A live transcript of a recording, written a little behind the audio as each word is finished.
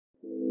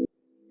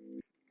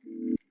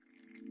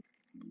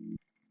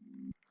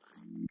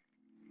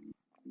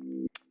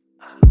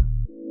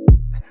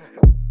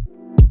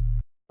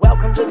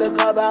Welcome to the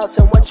clubhouse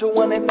and what you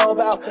wanna know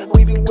about.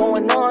 We be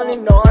going on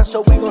and on,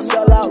 so we gon'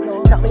 sell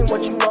out. Tell me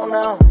what you know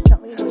now.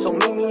 So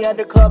meet me at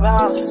the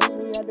clubhouse.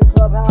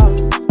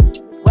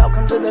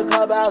 Welcome to the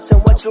clubhouse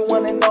and what you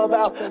wanna know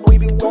about. We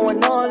be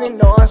going on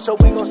and on, so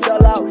we gon'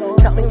 sell out.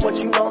 Tell me what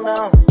you know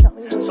now.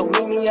 So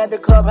meet me at the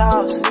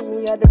clubhouse.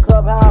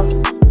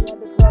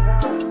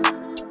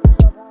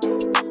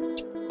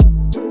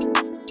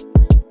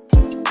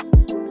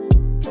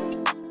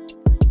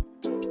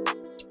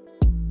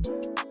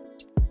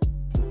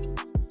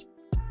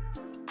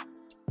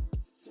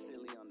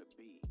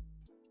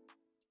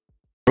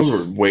 Those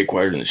were way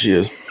quieter than she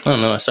is. I don't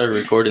know. I started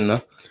recording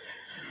though.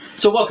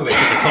 So welcome back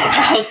to the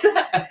clubhouse.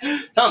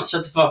 Tom,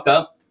 shut the fuck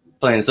up.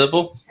 Plain and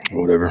simple.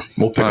 Whatever.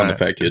 We'll pick on the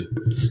fat kid.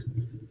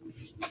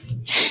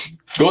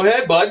 Go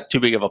ahead, bud.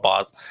 Too big of a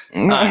pause.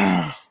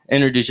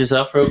 Introduce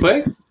yourself real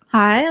quick.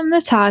 Hi, I'm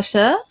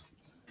Natasha.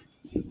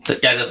 Guys,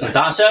 that's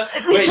Natasha.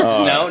 Wait,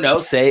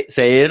 no. Say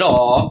it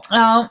all.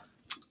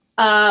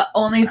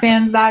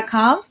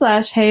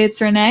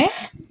 OnlyFans.com/heyitsrenee.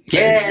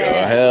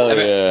 Yeah. Hell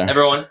yeah.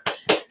 Everyone.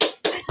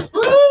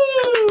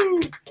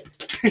 Woo!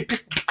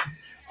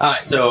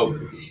 Alright, so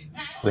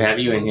we have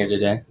you in here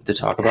today to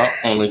talk about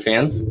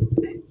OnlyFans.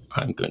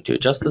 I'm going to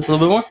adjust this a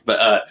little bit more.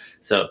 But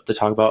so to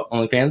talk about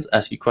OnlyFans,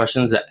 ask you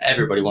questions that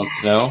everybody wants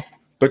to know.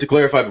 But to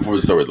clarify before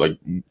we start with, like,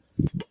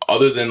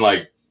 other than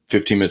like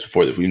 15 minutes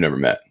before this, we've never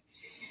met.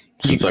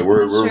 So it's like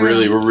we're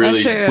really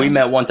We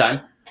met one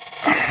time.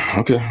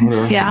 Okay,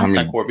 whatever. Yeah. I mean,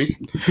 At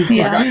Corby's.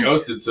 Yeah. I got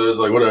ghosted, so it's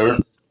like whatever.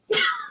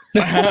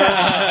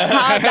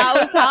 That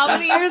was how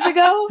many years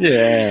ago?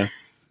 Yeah.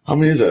 How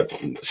many is that?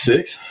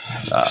 6?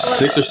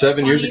 6 or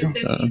 7 years ago?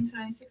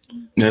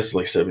 2016. That's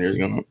like 7 years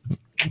ago. No.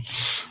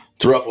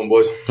 It's a rough one,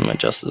 boys. I'm gonna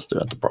adjust this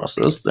throughout the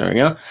process. There we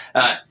go.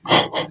 Let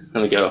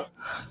me go.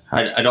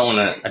 I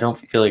don't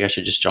feel like I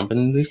should just jump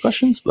into these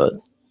questions, but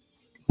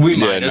we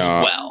might as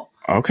well.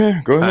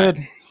 Okay, go ahead.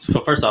 Right. So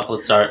first off,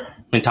 let's start. I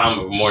mean, Tom,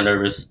 we're more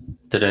nervous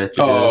today.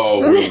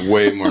 We're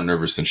way more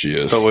nervous than she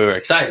is. But we were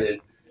excited.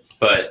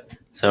 But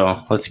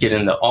so let's get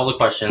into all the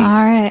questions All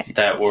right.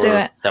 that let's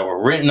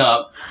were written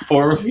up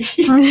for me.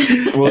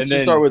 Well, let's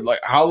just start with, like,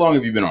 how long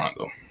have you been on it,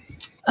 though?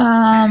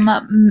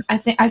 I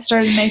think I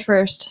started May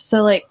 1st,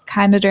 so like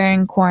kind of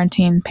during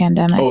quarantine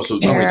pandemic. Oh, so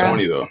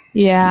 2020 though.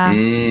 Yeah.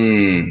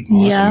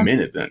 That's a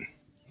minute then.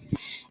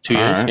 2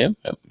 years. Right. Yep.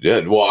 Yeah.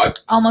 Well,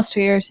 Almost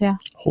 2 years. Yeah.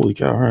 holy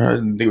cow! I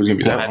didn't think it was gonna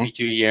be that Happy long.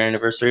 2-year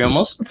anniversary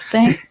almost.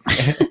 Thanks.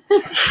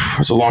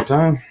 That's a long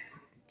time.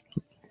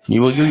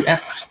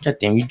 God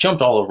damn, you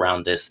jumped all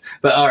around this.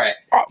 But all right.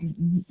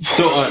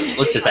 So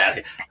let's just ask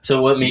you.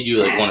 So what made you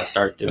like want to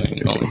start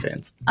doing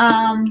OnlyFans?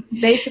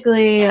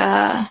 Basically,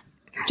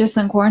 just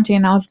in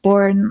quarantine, I was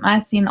bored, and I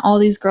seen all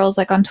these girls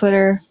like on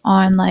Twitter,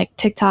 on like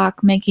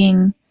TikTok,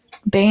 making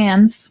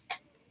bands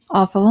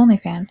off of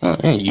OnlyFans. Oh,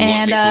 yeah, you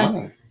want to make some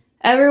money.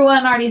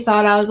 Everyone already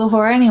thought I was a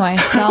whore anyway,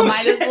 so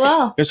might as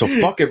well. Yeah, so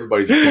fuck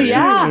everybody's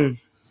opinion.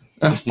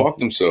 Yeah. Fuck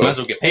themselves. Might as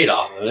well get paid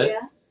off of it.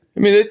 Yeah. I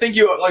mean, they think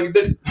you like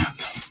they.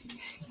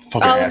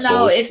 Fucking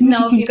assholes. If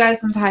you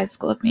guys went to high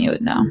school with me, you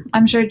would know.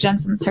 I'm sure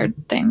Jensen's heard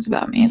things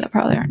about me that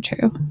probably aren't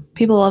true.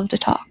 People love to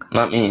talk.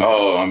 Not me.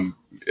 Oh,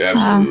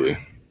 absolutely.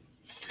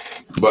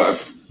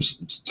 But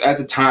at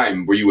the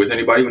time, were you with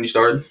anybody when you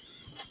started?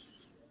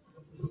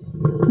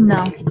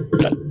 No.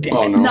 God damn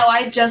Oh it. no. No,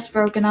 I just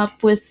broken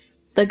up with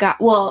the guy.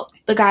 Well,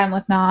 the guy I'm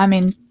with now. I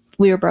mean,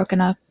 we were broken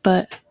up,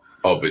 but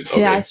Oh, but okay.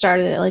 yeah, I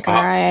started it like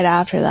right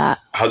after that.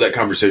 How'd that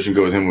conversation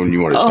go with him when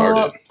you wanted to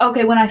start it?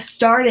 Okay, when I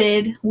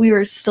started, we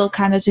were still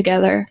kind of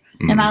together,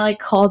 and I like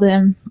called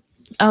him.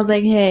 I was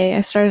like, "Hey, I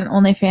started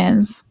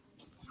OnlyFans."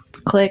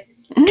 Click.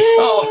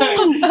 Oh,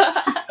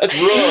 that's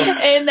rough.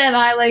 And then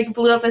I like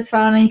blew up his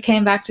phone, and he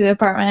came back to the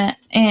apartment,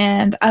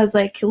 and I was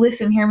like,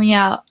 "Listen, hear me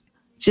out.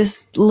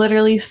 Just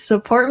literally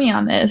support me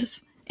on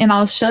this, and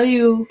I'll show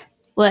you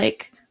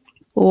like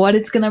what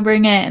it's gonna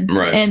bring in."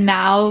 Right. And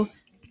now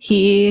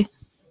he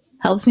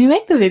helps me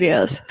make the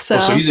videos. So,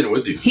 So he's in it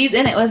with you. he's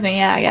in it with me.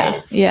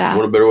 Yeah.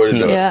 What a better way to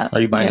do it. Yeah. Are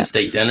you buying Yeah.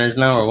 steak dinners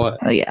now or what?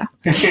 Oh yeah.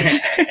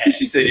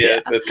 She said, "Yeah,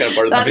 that's kind of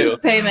part of That's the deal."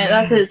 his payment.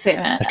 That's his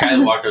payment. The guy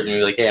that walked over to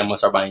me like, "Hey, I'm gonna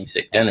start buying you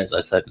steak dinners."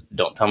 I said,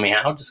 "Don't tell me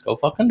how. Just go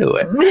fucking do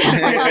it."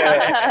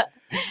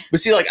 But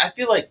see, like, I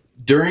feel like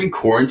during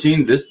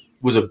quarantine, this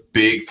was a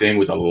big thing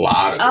with a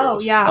lot of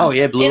girls. yeah. Oh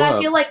yeah, it blew And up.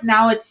 I feel like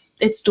now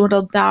it's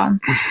dwindled down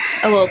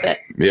a little bit.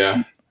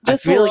 Yeah.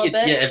 Just I a feel little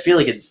like bit. I feel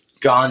like it's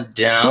gone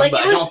down, Like,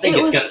 but it I don't was- think it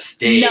it's was- gonna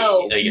stay.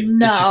 No, Like, it's just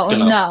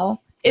gonna,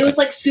 no. It was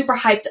like super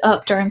hyped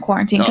up during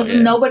quarantine because Oh,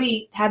 yeah.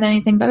 nobody had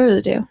anything better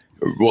to do.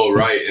 Well,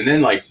 right. And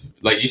then, like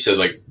you said,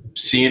 like,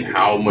 seeing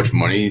how much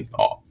money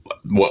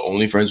what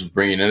OnlyFans was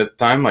bringing in at the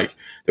time, like,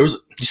 there was...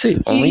 You say You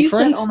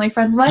said OnlyFans?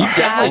 OnlyFriends. My dad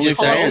definitely calls just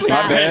said it OnlyFans.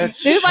 that. My bad.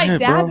 Dude, my Shit,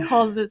 dad bro.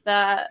 calls it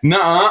that.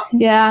 Nuh-uh.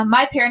 Yeah,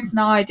 my parents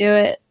know I do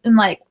it, and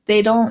like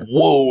they don't.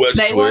 Whoa, that's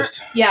a They weren't.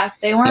 twist. Yeah,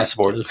 they weren't. Not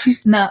supportive.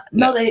 No,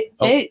 No.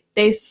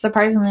 they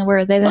surprisingly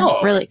were. They didn't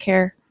Oh. really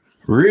care.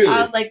 Really?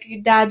 I was like,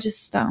 Dad,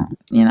 just don't.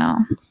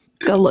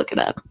 Go look it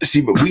up. See,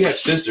 but we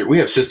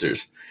have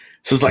sisters.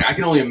 So it's like, I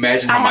can only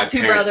imagine how I my have two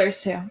parents...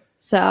 brothers too.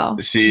 So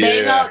See,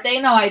 they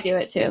know I do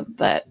it too,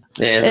 but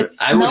it's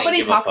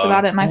nobody talks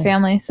about it in my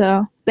family,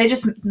 so they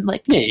just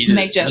like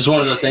make jokes. Just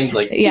one of those things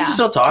like you just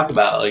don't talk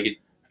about like.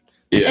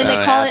 Yeah. And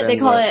they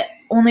call it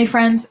only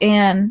friends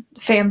and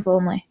fans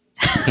only.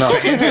 No,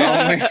 fans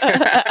only.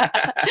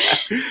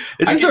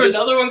 Isn't there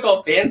another one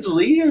called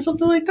Fansly or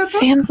something like that?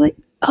 Fansly?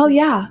 Oh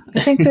yeah,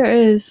 I think there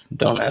is.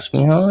 Don't ask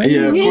me how.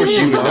 Yeah, of course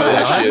you know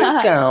that shit.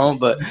 Down,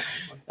 but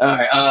all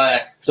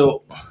right.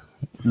 So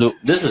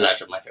this is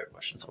actually my favorite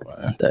question so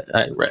far that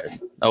I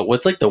read. Oh,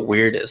 what's like the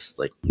weirdest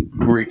like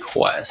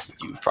request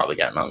you've probably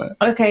gotten on it?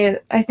 Okay,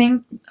 I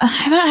think I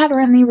haven't had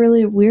any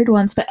really weird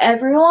ones, but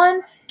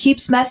everyone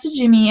keeps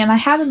messaging me, and I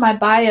have in my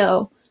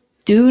bio,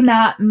 "Do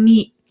not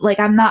meet." Like,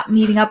 I'm not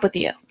meeting up with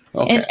you.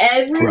 Okay. And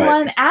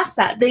everyone asks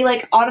that. They,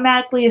 like,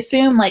 automatically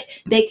assume,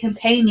 like, they can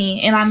pay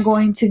me and I'm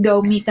going to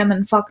go meet them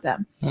and fuck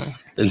them.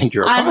 They think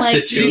you're a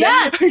prostitute. Like,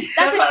 yes,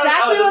 that's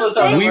exactly what I'm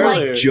saying. We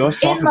were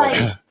just talking about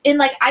this. And,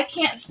 like, I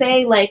can't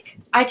say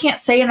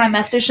in my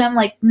message them,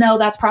 like, no,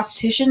 that's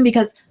prostitution,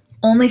 because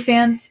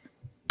OnlyFans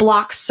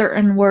blocks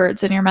certain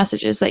words in your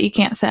messages that you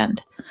can't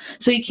send.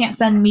 So you can't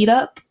send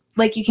meetup.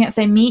 Like, you can't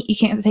say meet. You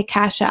can't say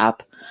Cash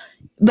App.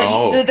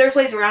 But there's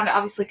ways around it.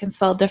 Obviously, can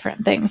spell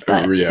different things,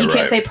 but you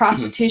can't say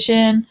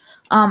prostitution.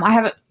 I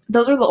haven't.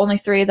 Those are the only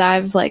three that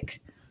I've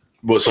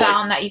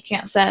found that you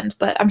can't send.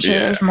 But I'm sure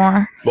there's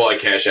more. Well, like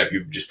Cash App,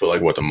 you just put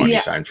like what the money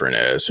sign for an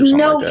S or something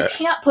like that. No, you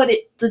can't put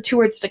the two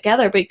words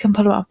together, but you can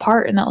put them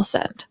apart and it'll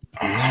send.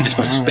 Just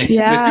put space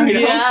yeah. in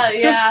between them.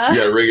 Yeah.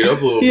 You gotta rig it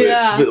up a little bit.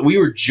 But we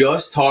were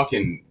just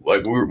talking,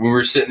 like we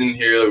were sitting in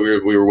here,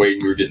 like we were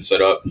waiting, we were getting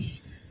set up,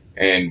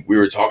 and we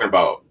were talking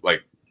about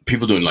like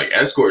people doing like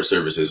escort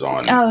services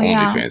on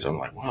OnlyFans. I'm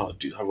like, wow,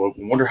 dude, I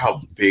wonder how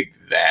big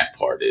that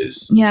part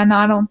is. Yeah, no,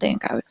 I don't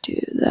think I would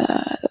do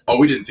that. Oh,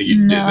 we didn't think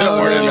you did that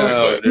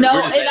part.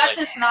 No, that's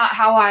just not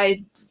how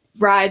I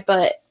ride.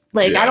 But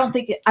like, I don't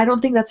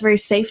think that's very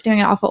safe doing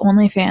it off of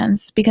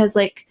OnlyFans, because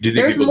like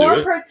there's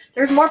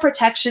more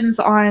protections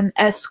on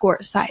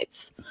escort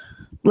sites,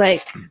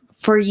 like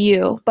for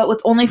you. But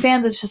with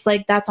OnlyFans, it's just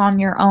like that's on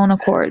your own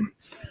accord.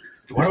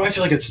 Why do I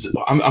feel like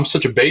I'm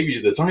such a baby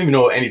to this? I don't even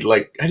know I didn't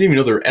even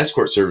know there were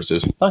escort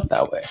services. Not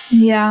that way.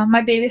 Yeah,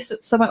 my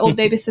old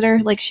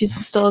babysitter, like she's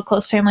still a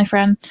close family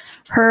friend.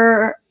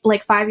 Her,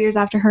 like 5 years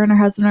after her and her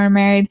husband were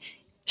married,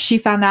 she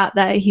found out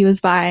that he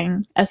was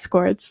buying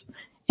escorts,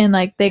 and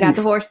like they got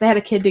divorced. They had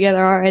a kid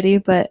together already,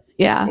 but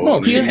yeah,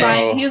 he was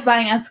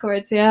buying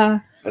escorts. Yeah,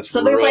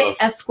 so there's like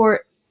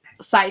escort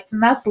sites,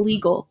 and that's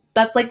legal.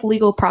 That's like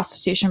legal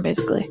prostitution,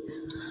 basically.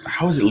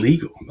 How is it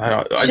legal?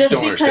 I just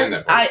don't understand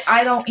that part.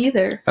 I don't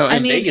either. Oh,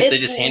 in Vegas, they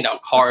just hand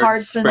out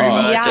cards pretty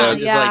much.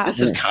 Just like,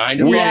 this is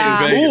kind of cool.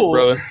 Vegas,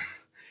 brother.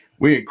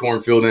 We in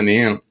Cornfield,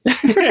 Indiana.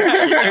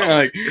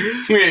 Like,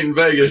 we ain't in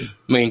Vegas.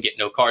 We ain't get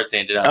no cards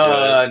handed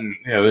out.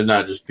 Yeah, there's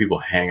not just people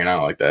hanging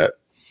out like that.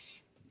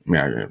 I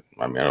mean,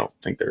 I don't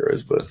think there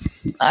is, but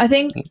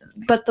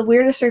but the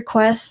weirdest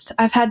request,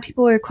 I've had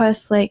people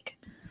request like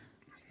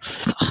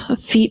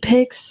feet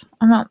pics.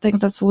 I don't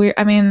think that's weird.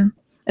 I mean,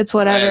 it's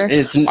whatever.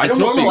 It's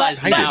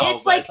normalized now,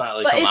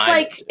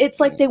 it's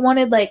like they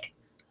wanted like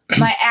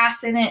my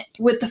ass in it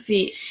with the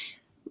feet.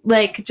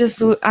 Like,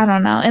 just, I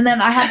don't know. And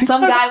then I had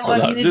some guy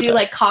want me to do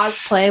like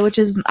cosplay, which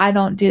is, I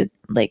don't do,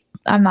 like,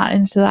 I'm not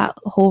into that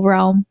whole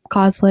realm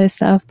cosplay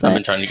stuff. But I've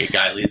been trying to get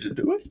Guy Lee to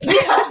do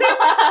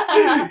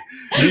it.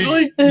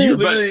 You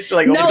literally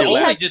like no,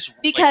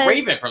 because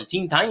Raven from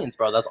Teen Titans,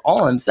 bro. That's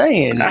all I'm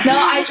saying. No,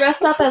 I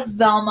dressed up as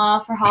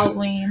Velma for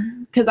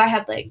Halloween because I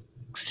had like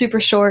super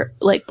short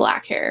like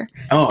black hair.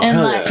 Oh,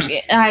 and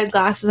like I had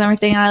glasses and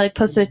everything. And I like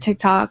posted a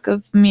TikTok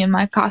of me in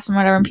my costume, or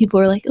whatever, and people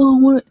were like,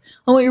 "Oh,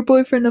 I want your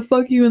boyfriend to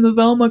fuck you in the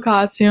Velma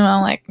costume."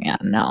 I'm like, yeah,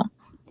 no.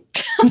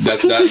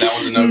 that was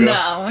a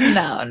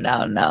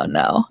no-go?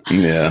 No.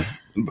 Yeah.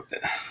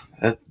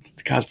 That's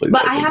the cosplay.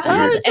 But I haven't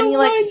had any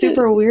like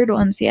super weird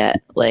ones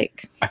yet.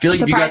 Like, I feel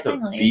like if you got the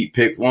feet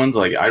picked ones,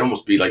 like I'd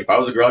almost be like, if I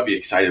was a girl, I'd be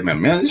excited,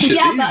 man, this shit's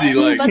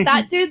easy. But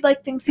that dude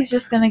like thinks he's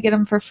just gonna get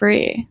them for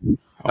free.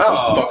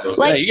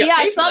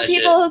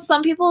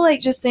 Some people like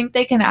just think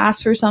they can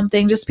ask for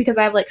something just because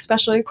I have like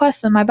special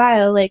requests in my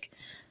bio. Like,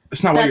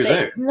 it's not why you're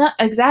there. No,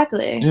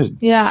 exactly.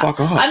 Yeah. Fuck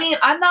off. I mean,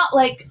 I'm not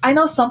like, I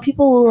know some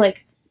people will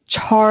like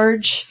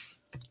charge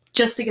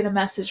just to get a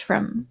message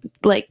from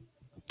like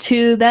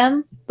to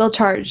them. They'll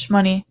charge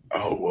money.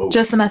 Oh, whoa.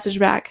 Just a message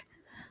back,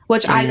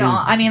 which I don't.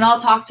 I mean, I'll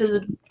talk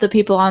to the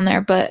people on there,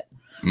 but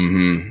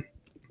I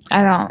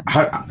don't.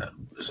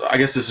 I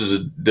guess this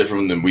is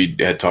different than we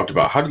had talked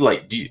about. How do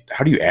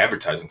you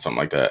advertise on something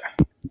like that?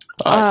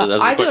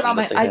 I do it on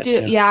my. I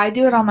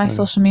do it on my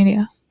social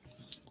media.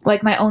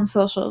 Like my own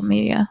social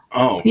media.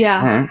 Oh.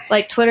 Yeah. Right.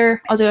 Like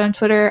Twitter. I'll do it on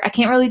Twitter. I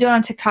can't really do it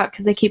on TikTok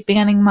because they keep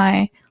banning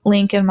my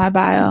link in my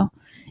bio.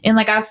 And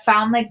like I've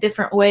found like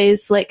different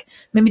ways, like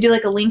maybe do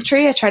like a link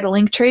tree. I tried a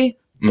link tree.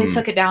 They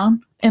took it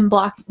down and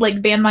blocked,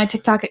 like banned my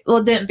TikTok. Well,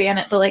 it didn't ban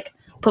it, but like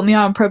put me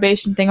on a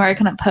probation thing where I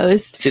couldn't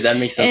post. See, that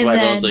makes sense. And why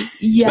then, everyone's like,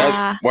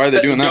 yeah. Why are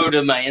they doing that? Go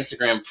to my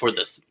Instagram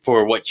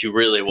for what you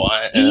really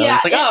want. And Yeah,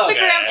 like,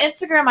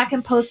 Instagram, I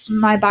can post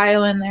my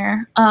bio in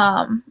there.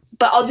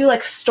 But I'll do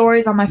like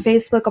stories on my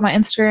Facebook, on my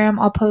Instagram.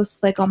 I'll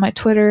post like on my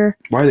Twitter.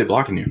 Why are they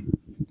blocking you?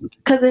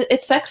 Because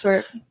it's sex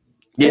work.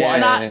 Yeah, it's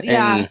not.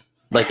 And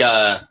like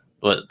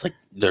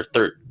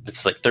they're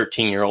it's like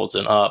 13-year-olds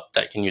and up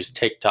that can use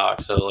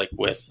TikTok. So like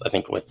with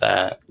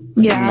that,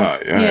 yeah.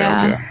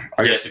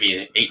 Okay. You have to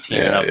be 18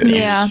 and up.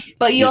 Yeah,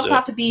 but you also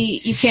have to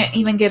be. You can't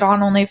even get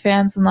on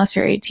OnlyFans unless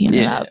you're 18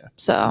 and up.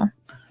 So.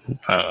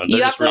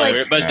 You have to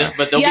like,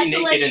 but they'll be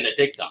naked in the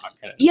TikTok.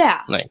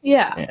 Yeah,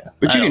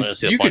 But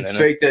you can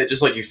fake that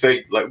just like you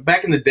fake like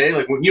back in the day,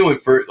 like when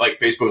like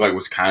Facebook like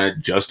was kind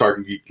of just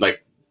starting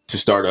like to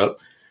start up.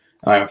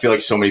 I feel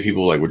like so many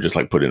people like would just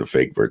like put in a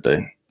fake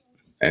birthday,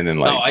 and then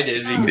like I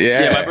did.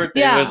 Yeah, my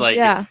birthday was like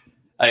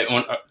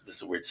this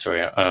is a weird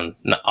story.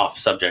 Not off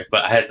subject,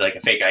 but I had like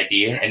a fake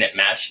ID and it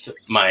matched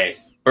my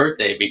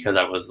birthday because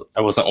I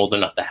wasn't old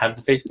enough to have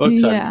the Facebook,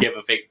 so I gave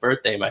a fake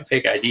birthday. My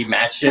fake ID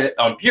matched it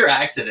on pure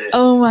accident.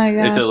 Oh my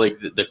gosh. And so like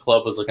the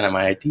club was looking at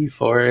my ID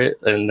for it,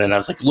 and then I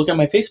was like, look at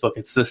my Facebook,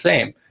 it's the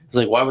same. I was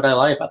like, why would I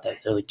lie about that?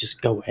 They're like,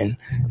 just go in.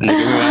 And they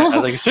gave me I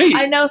was like, sweet.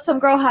 I know some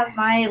girl has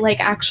my like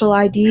actual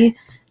ID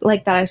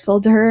like that I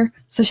sold to her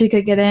so she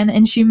could get in,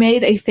 and she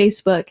made a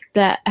Facebook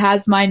that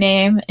has my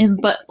name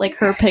but like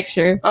her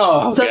picture.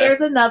 Oh, okay. So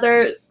there's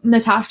another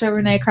Natasha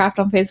Renee Craft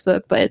on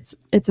Facebook, but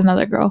it's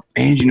another girl.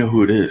 And you know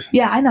who it is.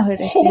 Yeah, I know who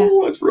it is.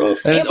 Oh, that's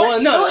rough. At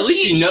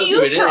least she knows she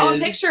used her own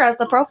picture as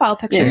the profile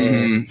picture.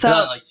 Yeah.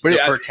 So,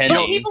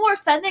 but people were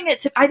sending it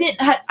to. I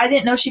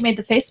didn't know she made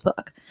the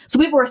Facebook. So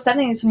people were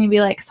sending it to me and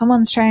be like,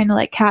 someone's trying to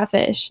like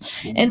catfish.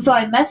 And so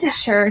I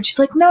messaged her and she's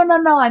like, no,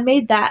 I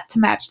made that to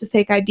match the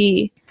fake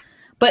ID.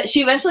 But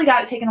she eventually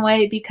got it taken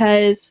away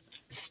because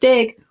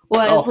Stig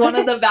was one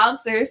of the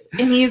bouncers,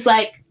 and he's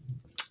like,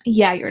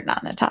 yeah, you're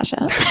not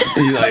Natasha.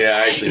 He's like, yeah,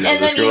 I actually know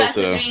and this then girl. He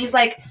messaged me, he's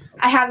like,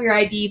 I have your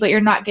ID, but you're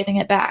not getting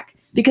it back.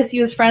 Because he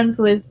was friends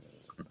with,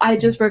 I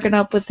just broken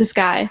up with this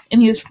guy,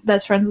 and he was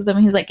best friends with him,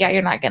 and he's like, yeah,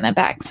 you're not getting it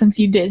back since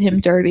you did him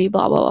dirty,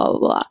 blah, blah, blah, blah,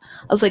 blah.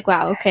 I was like,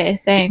 wow, okay,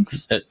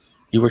 thanks.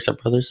 You works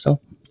at Brothers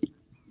still?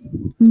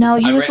 No,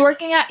 he was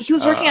working at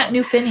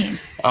New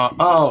Finneys.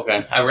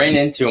 Okay. I ran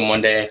into him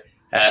one day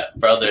at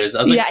Brothers. I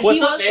was like,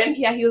 what's up, man?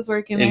 Yeah, he was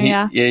working there,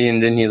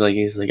 and then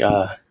he's like,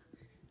 I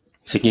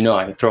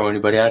can throw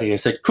anybody out of here. I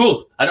said,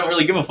 cool. I don't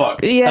really give a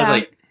fuck. Yeah. I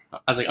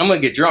was like, I'm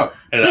gonna get drunk,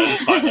 and I was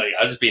fine. Like,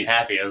 I was just being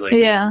happy. I was like,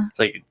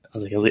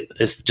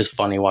 it's just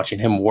funny watching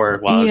him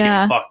work while I was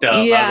getting fucked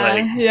up.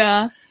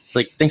 It's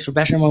like, thanks for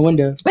bashing on my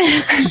window.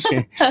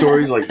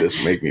 Stories like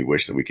this make me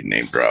wish that we could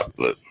name drop,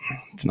 but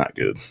it's not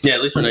good. Yeah,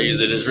 at least we're not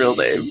using his real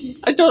name.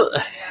 I don't.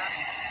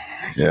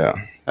 Yeah.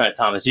 All right,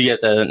 Thomas, you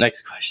get the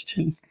next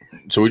question.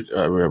 So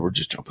we're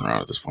just jumping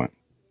around at this point.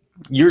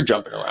 You're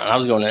jumping around. I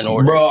was going in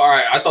order. Bro, all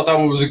right. I thought that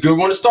one was a good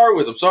one to start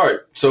with. I'm sorry.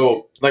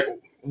 So, like,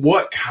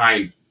 what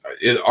kind...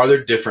 Are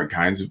there different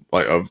kinds of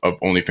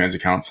OnlyFans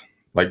accounts?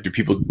 Like, do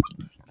people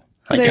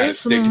kind of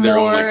stick to their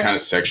own like kind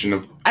of section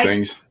of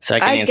things? So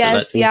I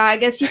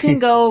guess you can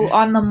go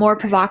on the more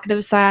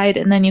provocative side,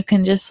 and then you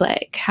can just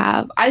like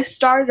have... I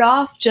started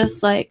off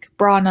just like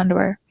bra and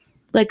underwear.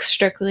 Like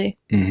strictly.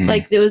 Mm-hmm.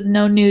 Like there was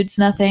no nudes,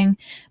 nothing.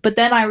 But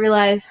then I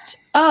realized,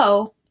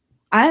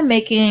 I'm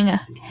making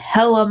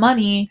hella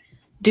money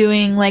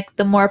doing like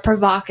the more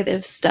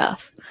provocative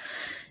stuff.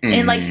 Mm.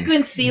 And like you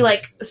can see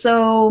like,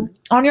 so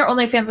on your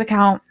OnlyFans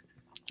account,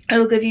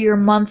 it'll give you your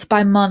month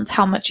by month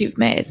how much you've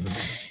made.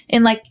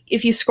 And like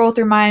if you scroll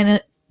through mine,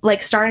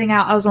 like starting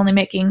out, I was only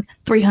making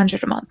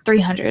 $300 a month,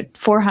 $300,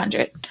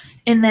 $400.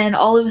 And then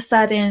all of a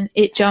sudden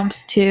it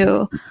jumps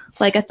to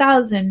like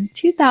 $1,000,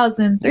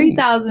 $2,000,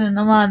 $3,000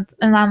 a month,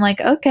 and I'm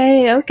like,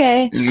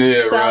 okay.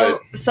 Yeah,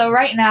 so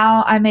right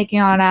now I'm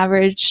making on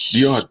average.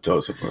 You don't have to tell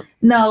us apart.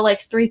 No,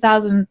 like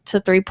 $3,000 to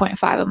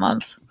 $3.5 a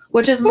month,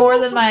 which is more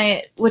than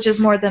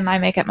I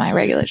make at my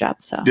regular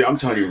job. So yeah, I'm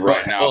telling you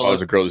right now, if I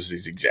was a girl, this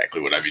is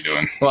exactly what I'd be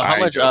doing.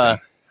 Well,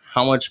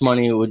 how much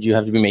money would you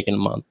have to be making a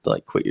month to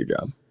like quit your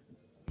job?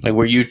 Like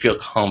where you'd feel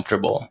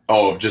comfortable.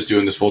 Oh, just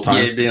doing this full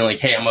time? Yeah, being like,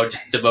 hey, I'm going to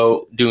just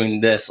devote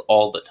doing this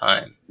all the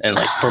time. And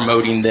like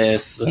promoting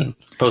this and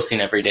posting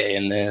every day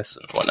in this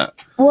and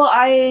whatnot. Well,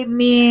 I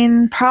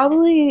mean,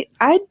 probably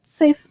I'd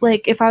say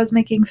like if I was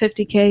making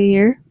 $50K a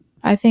year,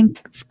 I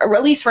think, or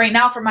at least right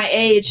now for my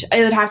age,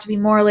 it would have to be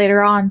more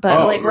later on.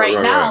 But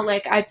right now,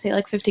 like I'd say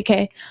like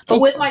 $50K. But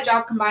with my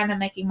job combined, I'm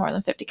making more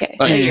than $50K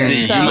a year.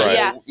 So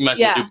you might as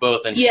well do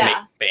both and just make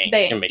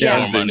bank and make more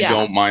money. You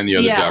don't mind the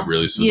other job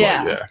really. So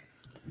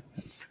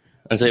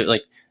And so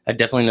like I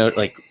definitely know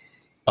like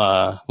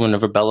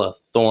whenever Bella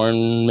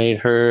Thorne made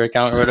her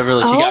account or whatever,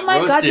 like she got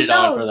roasted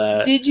on for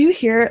that. Did you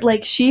hear?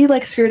 Like she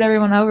like screwed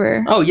everyone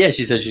over. Oh yeah,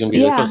 she said she's gonna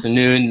be like posting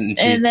noon,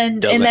 and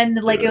then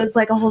like it was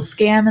like a whole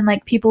scam, and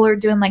like people were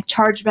doing like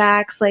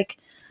chargebacks. Like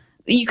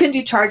you can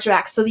do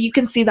chargebacks, so you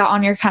can see that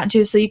on your account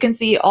too. So you can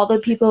see all the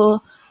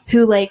people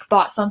who like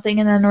bought something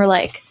and then were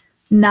like,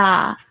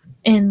 nah,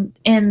 and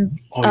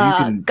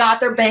got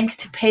their bank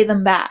to pay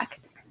them back.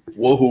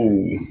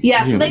 Whoa.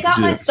 Yeah, so they got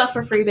my stuff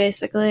for free,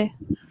 basically.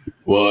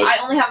 What?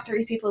 I only have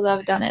 3 people that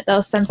have done it,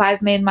 though, since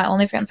I've made my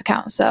OnlyFans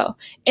account. So,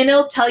 and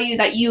it'll tell you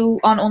that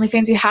on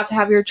OnlyFans, you have to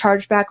have your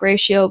chargeback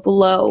ratio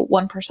below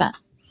 1%.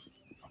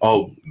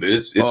 Oh,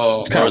 it's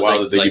kind of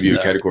wild that they give you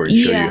a category and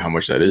show you how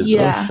much that is.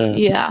 Yeah,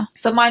 yeah.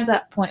 So mine's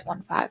at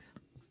 0.15.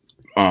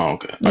 Oh,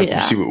 okay.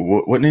 Yeah. See,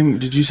 what name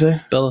did you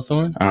say? Bella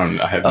Thorne?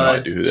 I have no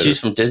idea who that is. She's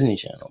from Disney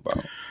Channel,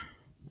 bro.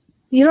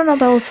 You don't know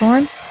Bella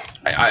Thorne?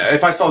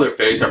 If I saw their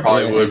face, I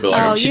probably would. But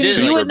like,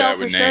 you would know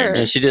for sure.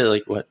 Yeah, she did it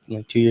like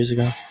 2 years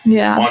ago.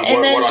 Yeah,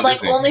 and then like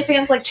Disney?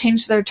 OnlyFans like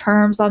changed their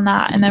terms on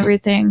that and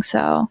everything.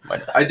 So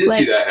I did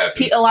see that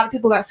happen. A lot of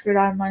people got screwed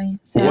out of money.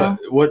 So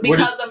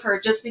because of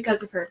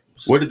her.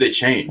 What did they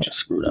change?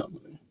 Screwed out.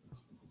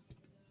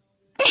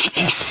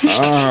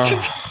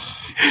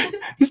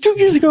 It's 2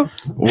 years ago.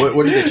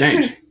 What did they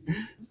change?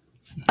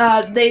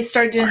 They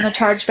started doing the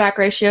chargeback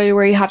ratio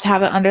where you have to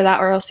have it under that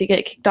or else you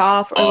get kicked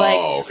off. Or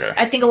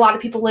I think a lot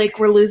of people like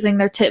were losing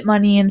their tip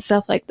money and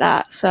stuff like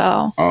that.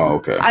 So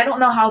I don't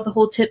know how the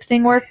whole tip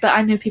thing worked, but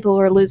I knew people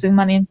were losing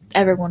money and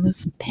everyone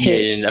was pissed.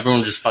 Yeah, and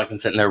everyone just fucking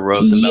sitting there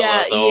roasting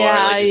Bella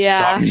Thorne,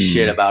 talking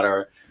shit about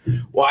her.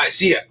 Well,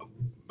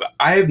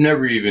 I have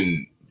never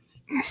even.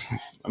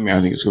 I mean, I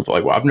think it's good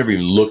for I've never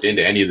even looked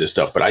into any of this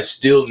stuff, but I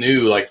still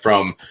knew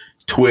from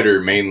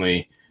Twitter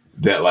mainly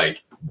that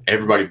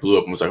everybody blew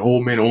up and was like, "Oh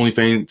man,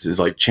 OnlyFans is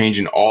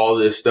changing all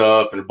this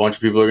stuff, and a bunch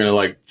of people are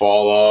gonna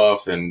fall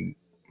off."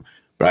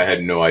 But I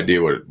had no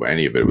idea what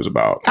any of it was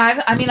about.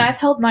 I've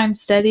held mine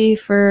steady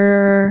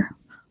for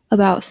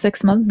about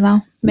 6 months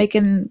now,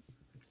 making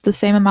the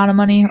same amount of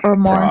money or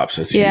more. Props,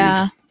 that's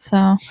huge.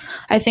 So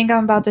I think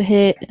I'm about to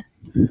hit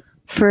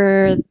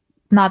for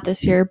not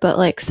this year,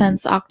 but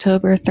since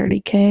October,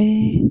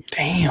 30K.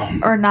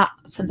 Damn. Or not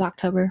since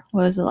October.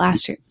 What was it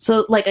last year?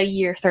 So a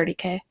year,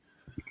 30K.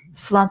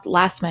 So that's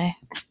last May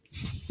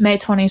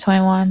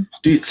 2021.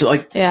 Dude, so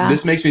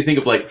this makes me think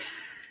of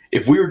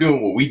if we were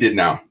doing what we did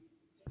now,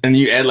 and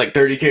you add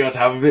 30K on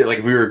top of it,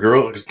 if we were a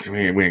girl, cause we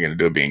ain't gonna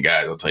do it being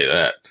guys. I'll tell you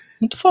that.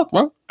 What the fuck,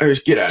 bro?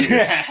 Just get out of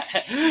here.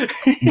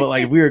 But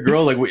if we were a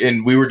girl,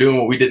 and we were doing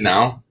what we did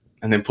now,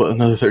 and then put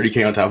another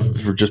 30K on top of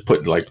it for just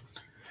putting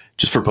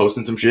just for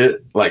posting some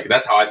shit.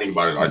 That's how I think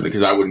about it.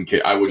 Because I wouldn't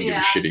give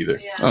a shit either.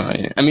 Yeah. Oh,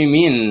 yeah. I mean,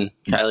 me and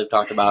Kylie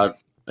talked about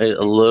it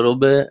a little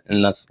bit,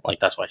 and that's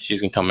why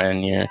she's gonna come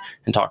in here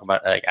and talk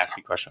about ask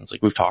you questions.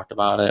 We've talked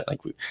about it. I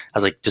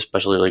was just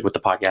especially with the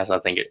podcast. I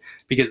think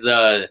because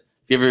if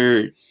you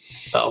ever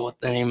what's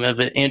the name of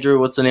it, Andrew?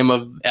 What's the name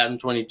of Adam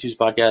 22's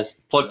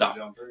podcast? Plug Talk.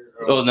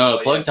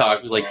 Plug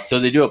Talk was so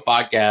they do a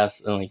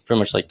podcast and pretty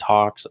much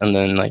talks, and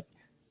then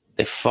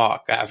they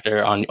fuck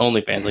after on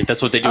OnlyFans.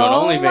 That's what they do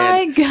on OnlyFans. Oh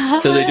my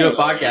god! So they do a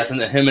podcast, and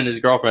then him and his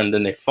girlfriend,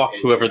 then they fuck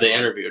whoever they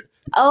interviewed.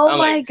 Oh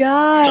my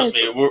god! Trust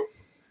me, we're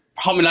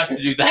probably not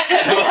gonna do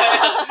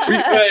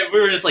that. we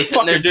were just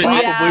sitting there doing.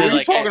 What are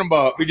you talking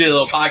about? We did a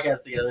little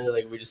podcast together.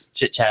 We just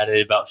chit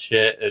chatted about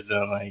shit, and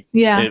then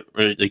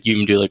you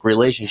even do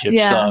relationship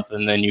stuff,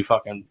 and then you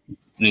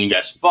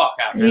guys fuck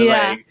after.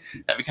 That'd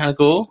be kind of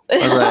cool. I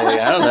was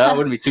I don't know. I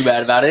wouldn't be too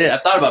bad about it. I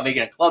thought about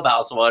making a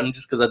Clubhouse one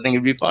just because I think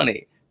it'd be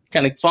funny.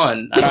 Kind of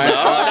fun. I don't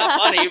know. Not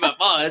funny, but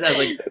fun. I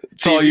was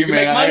it's all you,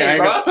 man. I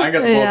got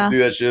the balls to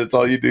do that shit. It's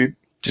all you do.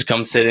 Just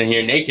come sit in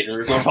here naked and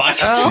record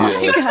podcast.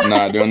 Oh,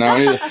 not doing that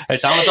either. Hey,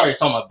 Thomas already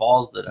saw my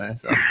balls today.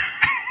 So.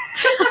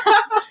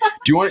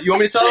 You want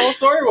me to tell the whole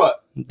story or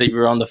what? That you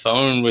were on the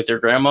phone with your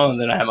grandma,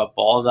 and then I had my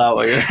balls out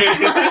while you're.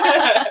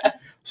 I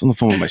was on the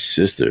phone with my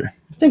sister.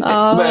 But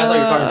I thought you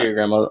were talking to your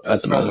grandma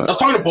at the moment. I was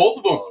talking to both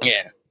of them.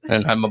 Yeah,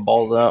 and I had my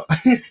balls out.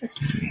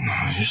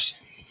 Is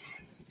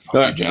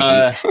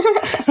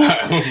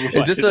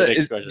this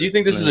do you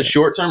think this is a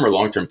short term or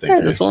long term thing?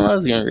 This one I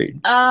was gonna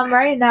read.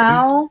 Right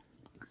now,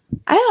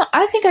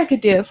 I think I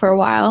could do it for a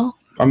while,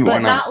 but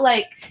not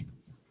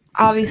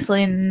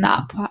obviously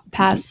not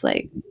past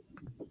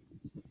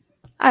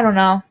I don't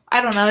know.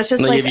 It's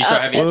just it's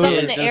up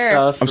in the air.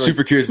 I'm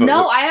super curious about.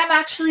 No, I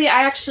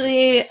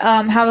actually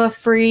have a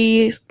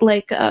free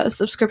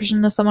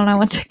subscription to someone I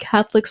went to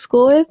Catholic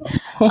school with,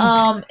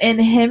 and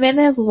him and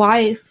his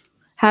wife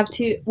have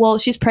to. Well,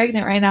 she's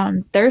pregnant right now,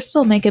 and they're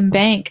still making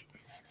bank.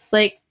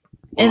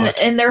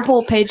 And their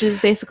whole page is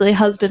basically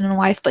husband and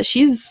wife, but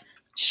she's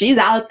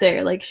out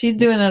there, she's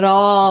doing it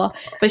all.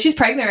 But she's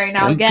pregnant right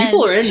now again.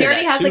 She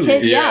already has a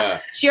kid.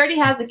 Yeah, she already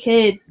has a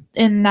kid,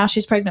 and now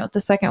she's pregnant with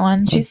the second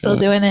one. She's still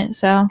doing it.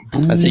 So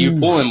I'd say you're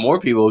pulling more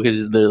people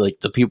because they're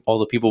all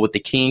the people with the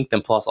kink,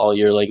 and plus all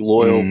your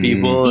loyal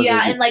people.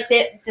 Yeah, and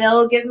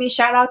they'll give me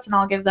shout outs, and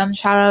I'll give them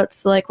shout outs.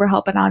 So we're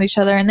helping out each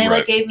other, and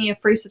they gave me a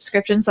free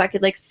subscription so I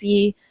could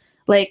see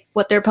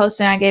what they're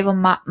posting. I gave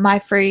them my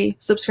free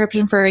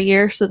subscription for a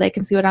year so they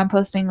can see what I'm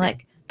posting.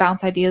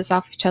 Bounce ideas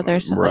off each other,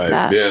 stuff like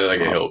that. Yeah,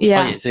 it helps.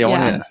 Yeah. Okay,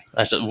 so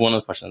actually, one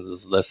of the questions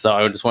is this. So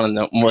I just want to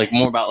know more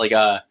about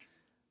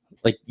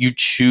you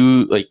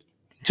choose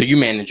so you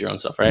manage your own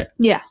stuff, right?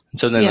 Yeah.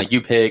 So then you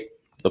pick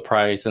the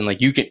price, and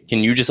you can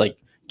you just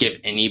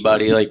give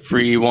anybody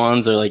free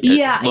ones or I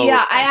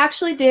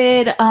actually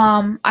did.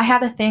 I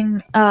had a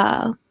thing.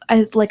 I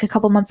like a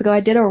couple months ago, I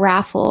did a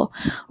raffle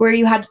where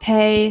you had to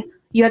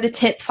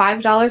tip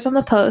 $5 on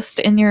the post,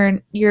 and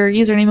your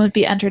username would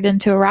be entered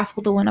into a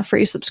raffle to win a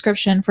free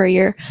subscription for a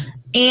year,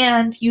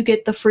 and you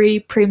get the free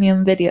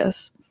premium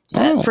videos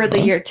for the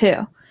year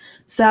too.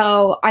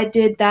 So I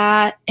did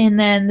that, and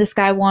then this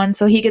guy won,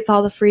 so he gets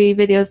all the free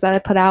videos that I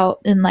put out,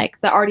 and like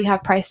that already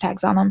have price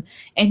tags on them,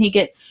 and he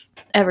gets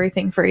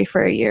everything free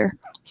for a year.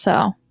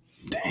 So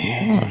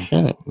damn,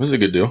 shit, that was a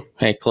good deal.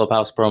 Hey,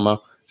 Clubhouse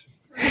promo.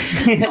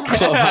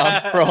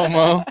 Clubhouse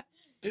promo.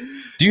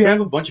 Do you have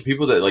a bunch of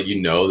people that like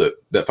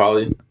that follow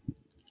you?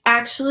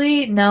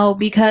 Actually, no,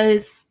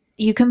 because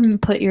you can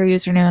put your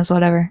username as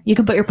whatever. You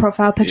can put your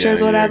profile picture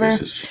as whatever.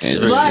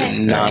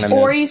 Anonymous.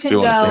 Or you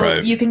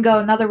can go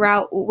another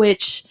route,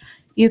 which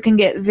you can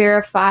get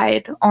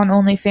verified on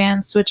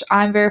OnlyFans, which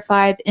I'm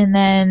verified, and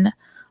then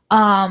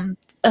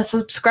a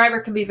subscriber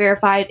can be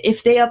verified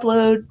if they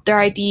upload their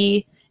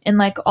ID and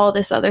like all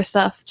this other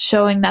stuff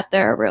showing that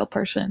they're a real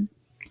person.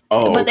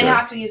 Oh, but they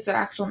have to use their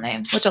actual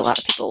name, which a lot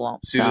of people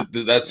won't. See,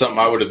 that's something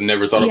I would have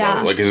never thought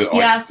about. Like, is it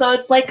like, so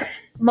it's like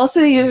most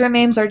of the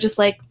usernames are just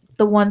like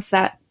the ones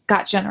that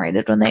got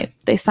generated when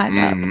they signed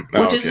up,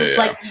 which is just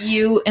like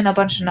you and a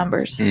bunch of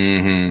numbers.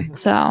 Mm-hmm.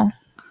 So,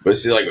 but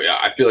see, like,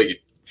 I feel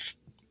like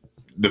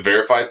the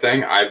verified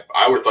thing, I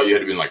would have thought you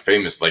had to be like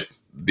famous, like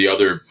the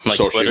other like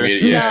social Twitter?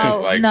 media.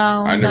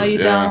 No, you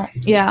don't.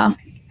 Yeah.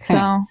 So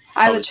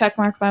I have a check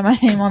mark by my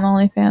name on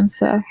OnlyFans.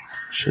 So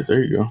shit,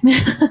 there you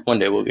go. One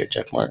day we'll get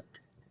check mark.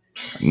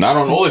 Not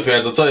on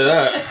OnlyFans, I'll tell you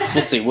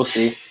that. We'll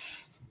see. Dude,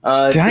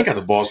 I ain't got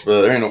the balls for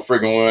that. There ain't no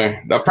freaking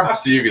way.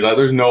 Props to you, because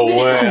there's no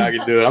way I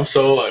could do it. I'm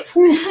so like,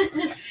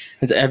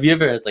 have you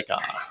ever had like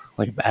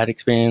a bad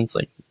experience?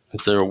 Like,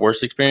 is there a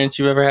worse experience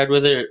you ever had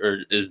with it,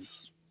 or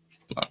is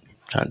I'm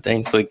trying to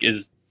think like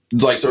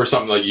or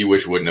something like you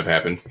wish wouldn't have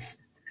happened?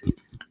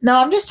 No,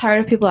 I'm just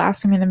tired of people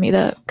asking me to meet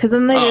up, because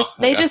then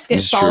they just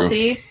get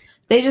salty. True.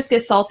 They just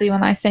get salty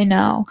when I say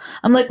no.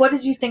 I'm like, what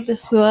did you think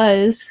this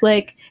was?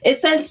 Like, it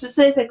says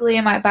specifically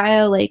in my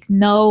bio, like,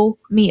 no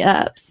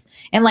meetups.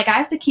 And, like, I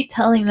have to keep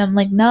telling them,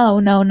 like,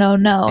 no.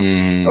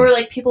 Or,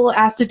 like, people will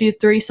ask to do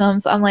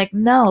threesomes. I'm like,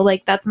 no,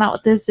 like, that's not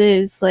what this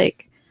is.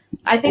 Like,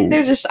 I think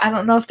they're just, I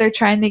don't know if they're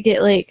trying to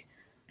get, like,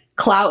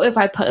 clout if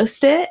I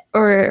post it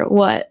or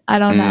what. I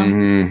don't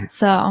know.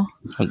 So.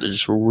 They're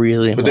just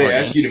really But they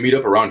ask you to meet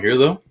up around here,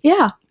 though?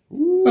 Yeah.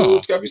 Ooh,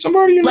 it's got to be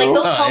somebody you know. Like,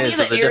 they'll tell me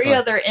the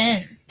area they're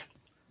in.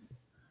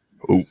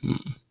 Ooh.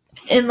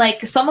 And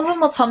like some of them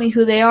will tell me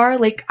who they are.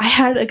 Like I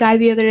had a guy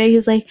the other day,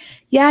 he's like,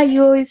 yeah,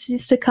 you always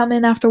used to come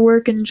in after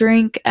work and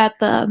drink at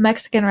the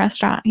Mexican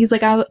restaurant. He's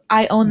like,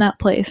 I own that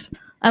place.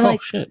 I'm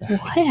like, shit.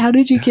 What? How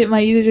did you get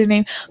my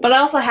username? But I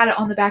also had it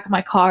on the back of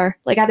my car.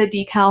 Like I had a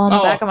decal on the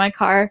back of my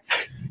car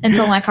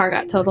until my car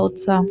got totaled.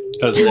 So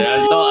I told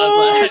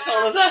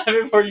him that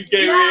before you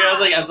came here. I was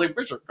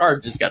like, your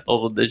car just got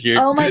totaled this year.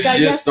 Oh my god,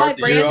 yes, start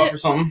the year off or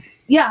something?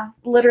 Yeah,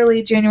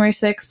 literally January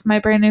 6th, my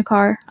brand new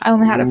car. I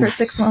only had it for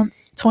 6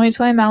 months.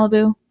 2020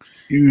 Malibu.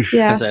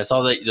 Yeah, I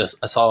saw that.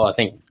 I saw. I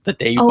think the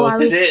day you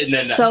posted it, and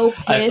then so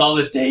pissed. I saw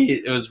the day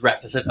it was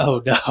wrapped. I said,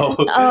 "Oh no!"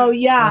 Oh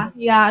yeah,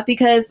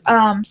 because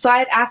so I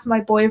had asked my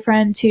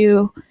boyfriend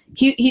to.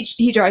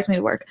 He drives me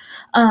to work,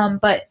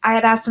 but I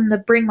had asked him to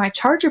bring my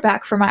charger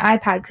back for my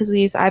iPad because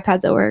we use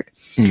iPads at work,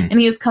 and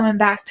he was coming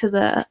back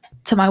to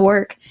my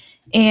work.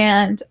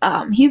 And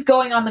he's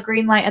going on the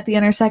green light at the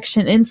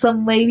intersection, and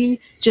some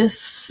lady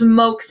just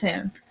smokes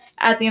him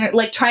at the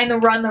like trying to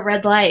run the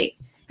red light,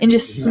 and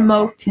just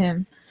smoked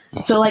him.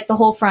 So like the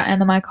whole front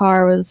end of my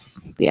car was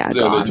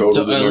gone.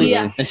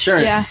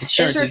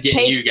 Insurance is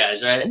getting you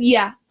guys, right?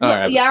 Yeah,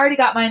 I already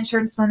got my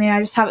insurance money. I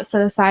just have it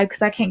set aside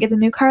because I can't get a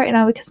new car right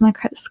now because my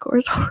credit score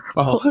is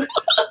horrible.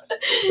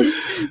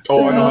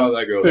 So, I know how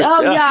that goes.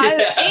 Oh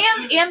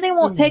and they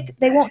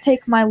won't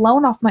take my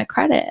loan off my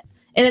credit.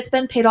 And it's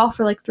been paid off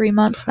for like 3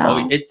 months now.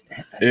 It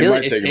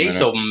might take a minute. It's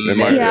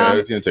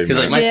gonna take a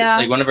minute. Because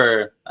like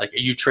whenever like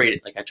you trade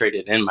it, like I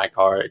traded in my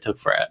car, it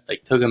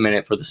took a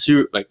minute for the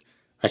suit. Like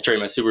I traded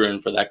my Subaru in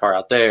for that car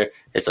out there.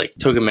 It's like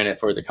took a minute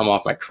for it to come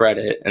off my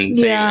credit and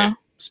say it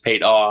was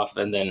paid off,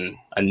 and then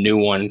a new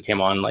one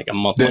came on like a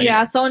month later.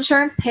 Yeah, so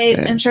insurance paid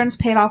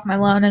off my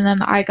loan, and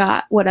then I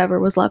got whatever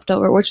was left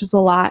over, which was a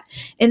lot.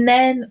 And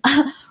then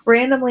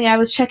randomly, I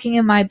was checking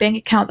in my bank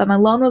account that my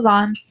loan was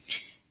on.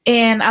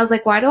 And I was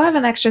like, why do I have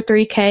an extra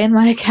 $3,000 in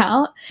my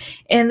account?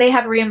 And they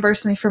had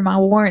reimbursed me for my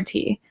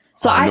warranty.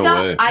 So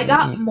I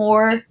got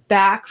more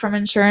back from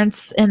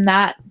insurance in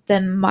that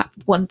than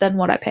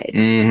what I paid.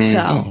 Mm-hmm.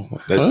 So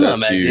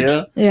that's huge.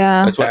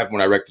 Yeah. That's what happened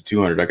when I wrecked the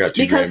 200. I got $2,000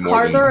 because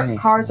more.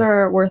 cars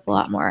are worth a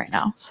lot more right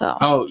now. So.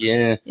 Oh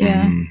yeah.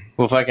 Yeah. Mm-hmm.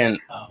 Well, if I can.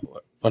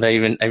 What I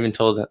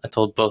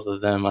told both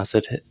of them, I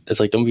said, it's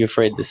like, don't be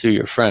afraid to sue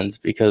your friends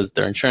because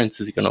their insurance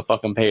is going to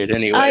fucking pay it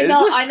anyway.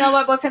 I know.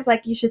 My boyfriend's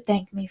like, you should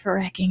thank me for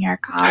wrecking your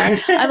car.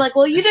 I'm like,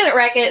 well, you didn't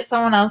wreck it.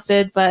 Someone else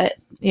did. But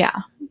yeah.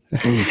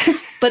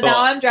 But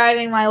now I'm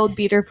driving my old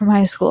beater from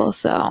high school.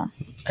 So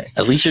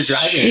at least you're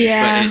driving.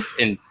 Yeah.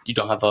 And you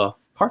don't have a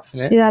car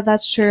payment. Yeah,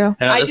 that's true.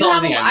 I do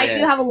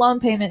have a loan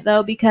payment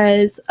though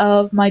because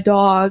of my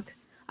dog.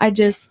 I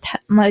just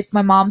my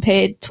mom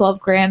paid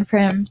 $12,000 for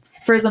him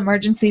for his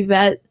emergency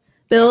vet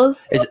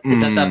bills. Is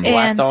that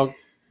black dog?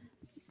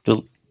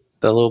 The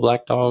little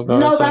black dog?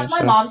 No, that's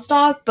my mom's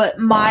dog, but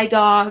my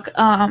dog,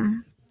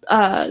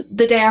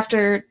 the day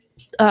after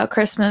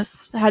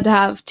Christmas, had to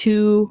have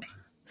 2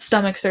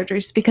 stomach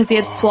surgeries because he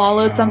had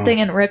swallowed something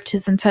and ripped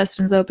his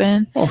intestines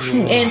open.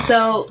 And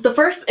so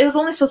it was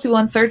only supposed to be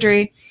 1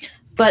 surgery,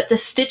 but the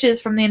stitches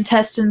from the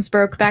intestines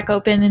broke back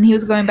open and he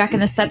was going back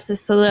into sepsis.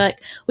 So they're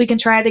like, we can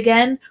try it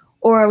again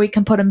or we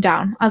can put him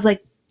down. I was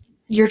like,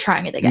 you're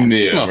trying it again.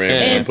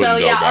 And so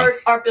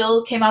our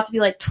bill came out to be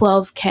like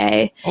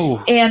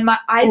 $12,000. And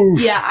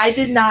I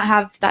did not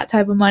have that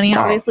type of money,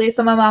 obviously.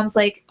 So my mom's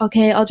like,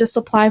 okay, I'll just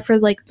apply for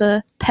like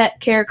the pet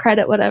care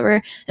credit,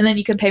 whatever, and then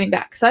you can pay me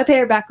back. So I pay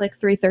her back like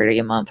 $330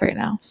 a month right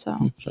now.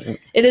 So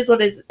it is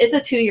what it is. It's a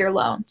 2-year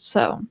loan,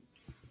 so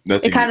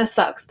it kind of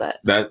sucks. But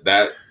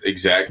that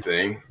exact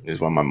thing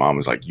is why my mom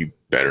was like, you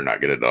better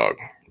not get a dog.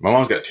 My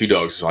mom's got 2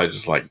 dogs, so I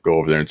just like go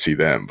over there and see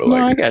them. But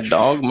I got a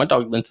dog. My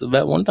dog went to the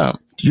vet one time.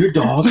 Your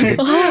dog?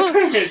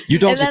 Your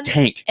dog's a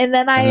tank. And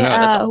then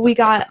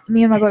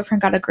me and my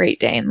boyfriend got a Great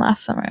Dane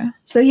last summer.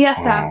 So he has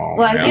to have.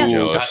 I'm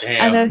jealous.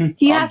 I know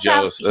he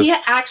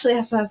actually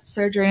has to have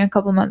surgery in a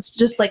couple months,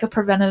 just like a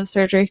preventative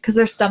surgery, because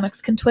their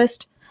stomachs can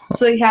twist.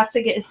 So he has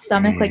to get his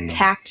stomach like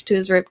tacked to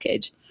his rib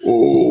cage.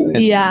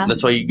 Yeah,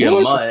 that's why you get a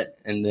mutt,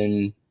 and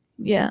then.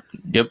 Yeah.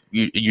 Yep.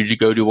 You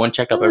go do 1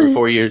 checkup every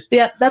 4 years.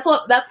 Yeah. That's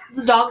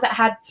the dog that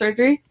had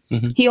surgery.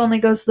 Mm-hmm. He only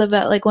goes to the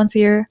vet like once a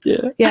year.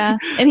 Yeah. Yeah.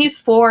 And he's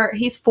 4.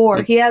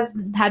 He has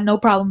had no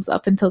problems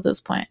up until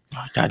this point.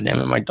 Oh, God damn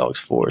it. My dog's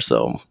 4.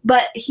 So.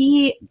 But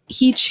he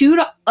chewed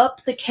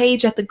up the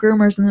cage at the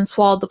groomers and then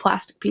swallowed the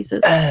plastic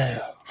pieces.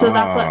 So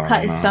that's what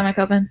cut his stomach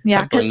open.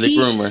 Yeah. Because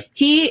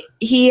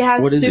he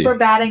has super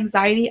bad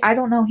anxiety. I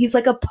don't know. He's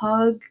like a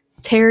pug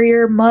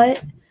terrier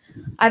mutt.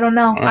 I don't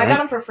know. I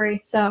got him for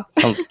free, so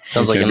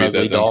sounds like an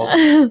ugly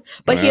dog.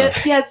 But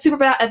he had super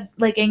bad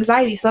like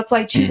anxiety, so that's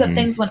why he chews up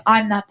things when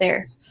I'm not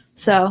there.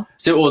 So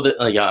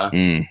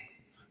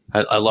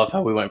I love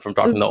how we went from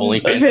talking to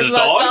OnlyFans to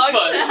dogs,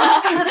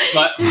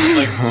 but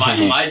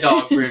my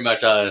dog pretty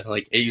much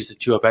it used to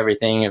chew up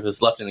everything if it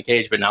was left in the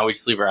cage, but now we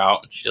just leave her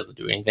out and she doesn't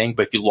do anything.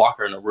 But if you lock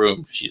her in a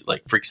room, she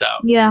like freaks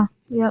out. Yeah.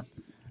 Yep.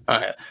 All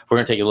right, we're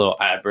gonna take a little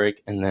ad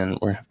break, and then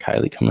we're gonna have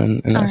Kylie come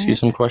in and ask you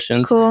some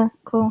questions. Cool.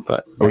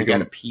 But we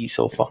gotta pee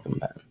so fucking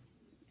bad.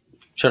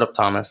 Shut up,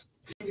 Thomas.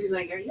 He's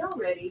like, "Are y'all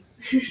ready?"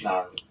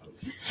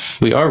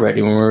 We are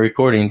ready when we're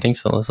recording.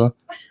 Thanks, Alyssa.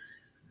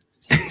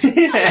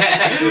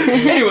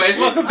 Anyways,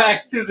 welcome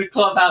back to the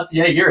clubhouse.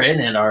 Yeah, you're in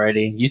it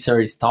already. You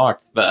already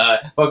talked,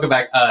 but welcome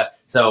back.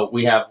 So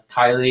we have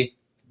Kylie.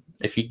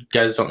 If you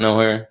guys don't know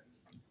her,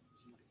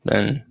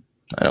 then.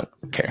 I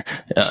don't care.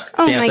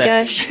 Oh fiance. My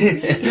gosh.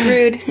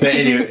 Rude. But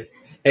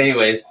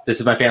anyways, this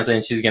is my fiance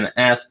and she's going to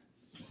ask,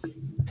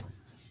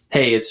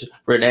 hey, it's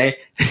Renee.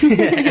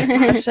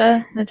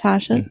 Natasha.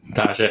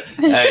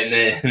 And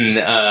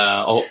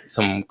then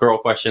some girl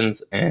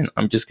questions, and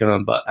I'm just going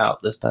to butt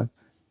out this time.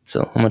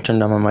 So I'm going to turn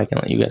down my mic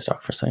and let you guys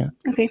talk for a second.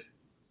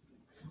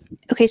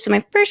 Okay, so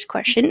my first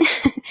question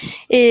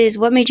is,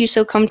 what made you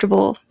so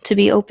comfortable to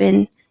be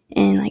open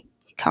and like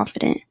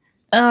confident?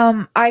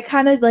 I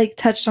kind of like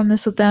touched on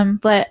this with them,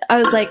 but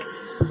I was like,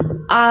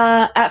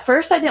 at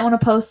first I didn't want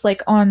to post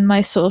like on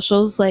my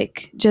socials,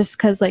 like just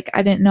because like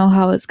I didn't know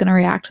how I was gonna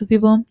react with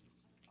people.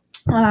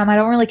 I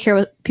don't really care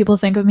what people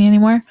think of me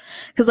anymore,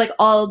 because like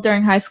all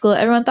during high school,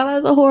 everyone thought I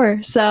was a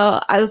whore.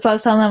 So that's what I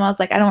was telling them. I was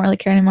like, I don't really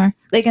care anymore.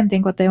 They can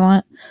think what they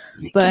want,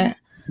 but.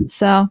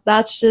 So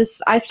that's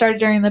just, I started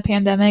during the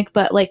pandemic,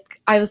 but like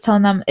I was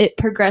telling them, it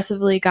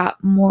progressively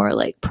got more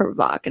like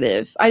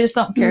provocative. I just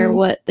don't care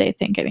what they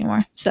think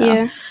anymore.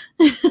 So,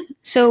 yeah.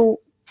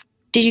 So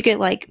did you get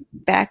like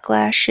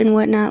backlash and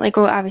whatnot? Like,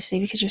 well, obviously,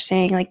 because you're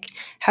saying like,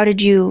 how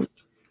did you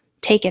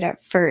take it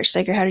at first?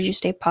 Like, or how did you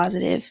stay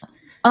positive?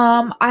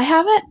 I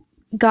haven't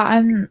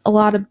gotten a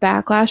lot of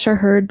backlash or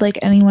heard like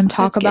anyone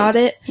talk about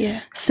it.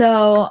 Yeah.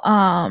 So,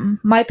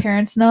 my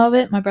parents know of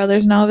it. My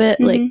brothers know of it.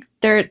 Like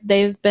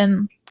they've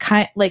been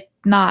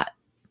not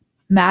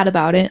mad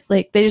about it.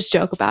 Like they just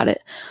joke about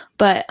it.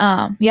 But,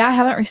 yeah, I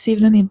haven't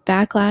received any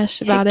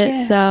backlash about it.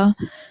 So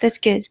that's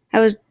good.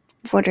 I was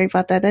wondering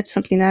about that. That's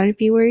something that I'd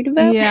be worried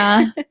about.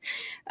 Yeah.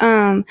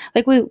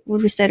 Like what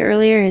we said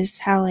earlier is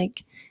how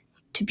like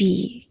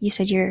you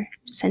said you're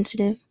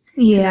sensitive.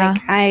 Yeah.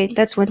 Like,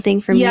 that's one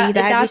thing for me that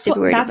I'd be super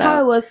worried about. That's how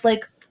I was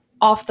like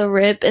off the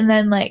rip, and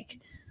then like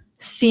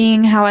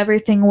seeing how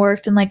everything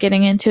worked and like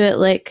getting into it,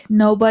 like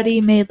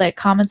nobody made like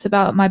comments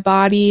about my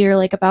body or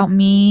like about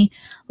me.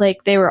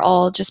 Like they were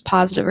all just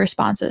positive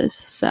responses.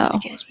 So that's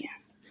good, yeah.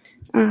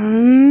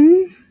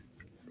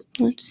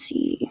 Let's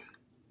see.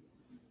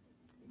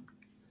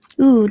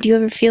 Ooh, do you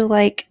ever feel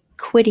like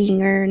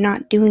quitting or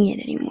not doing it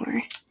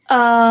anymore?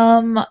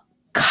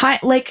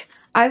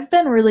 I've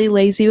been really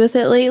lazy with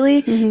it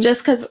lately,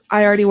 just because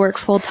I already work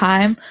full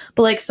time.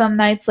 But like some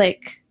nights,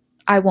 like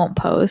I won't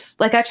post.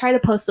 Like I try to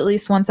post at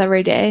least once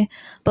every day,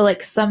 but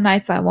like some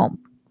nights I won't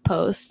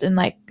post, and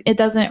like it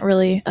doesn't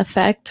really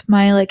affect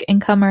my like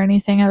income or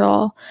anything at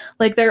all.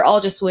 Like they're all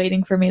just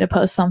waiting for me to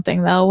post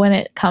something though when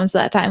it comes to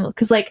that time,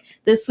 because like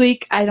this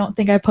week I don't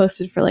think I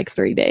posted for like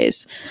 3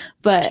 days,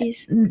 but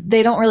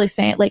they don't really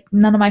say it. Like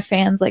none of my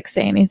fans like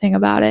say anything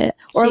about it,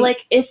 or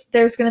like if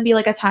there's gonna be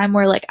like a time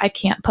where like I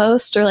can't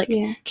post or like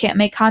can't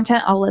make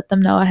content, I'll let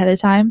them know ahead of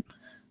time.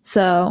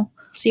 So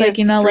like,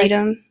 you know,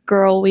 freedom. Like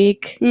girl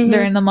week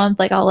during the month,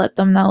 like I'll let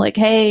them know like,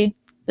 hey,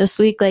 this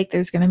week like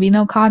there's gonna be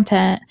no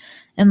content,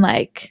 and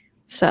like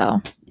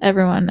so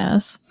everyone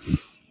knows.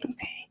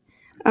 Okay.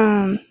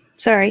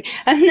 Sorry,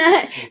 I'm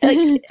not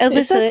like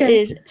Alyssa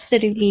is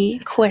sending me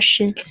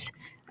questions.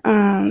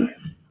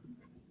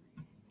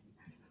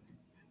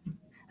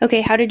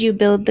 Okay, how did you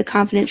build the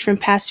confidence from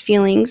past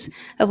feelings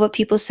of what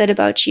people said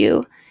about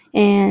you,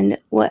 and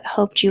what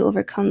helped you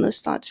overcome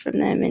those thoughts from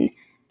them? And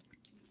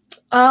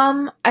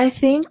I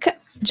think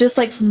just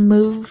like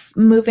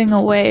moving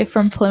away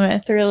from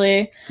Plymouth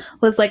really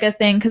was like a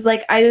thing, because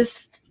like I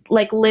just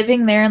like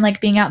living there and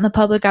like being out in the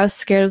public, I was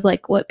scared of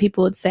like what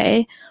people would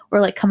say or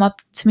like come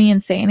up to me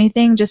and say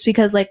anything, just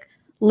because like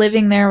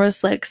living there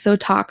was like so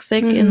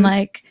toxic and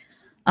like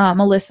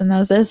Alyssa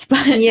knows this,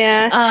 but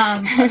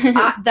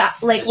that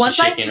like once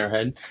shaking her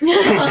head.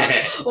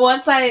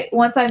 once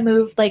I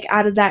moved like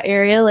out of that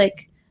area,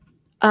 like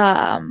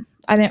I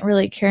didn't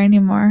really care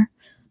anymore.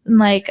 And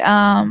like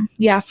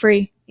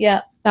free.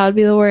 Yeah, that would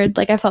be the word.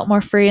 Like I felt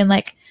more free and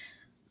like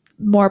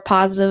more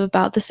positive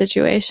about the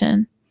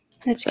situation.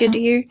 That's good to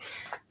hear.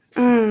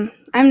 I'm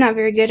not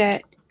very good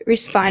at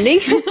responding.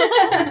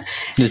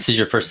 This is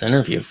your first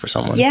interview for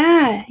someone.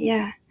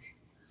 Yeah.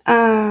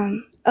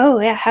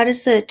 How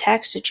does the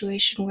tax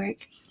situation work?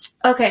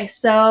 Okay,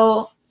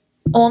 so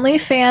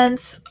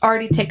OnlyFans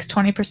already takes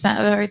 20%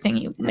 of everything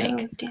you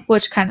make,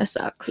 which kind of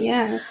sucks.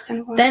 Yeah, that's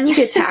kind of wild. Then you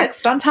get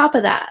taxed on top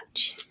of that.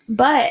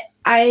 But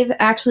I've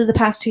actually, the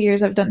past 2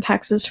 years, I've done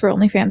taxes for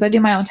OnlyFans. I do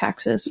my own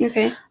taxes.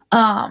 Okay.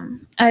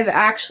 I've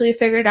actually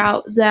figured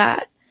out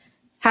that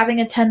having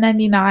a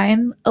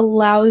 1099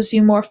 allows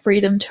you more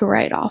freedom to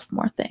write off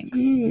more things.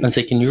 And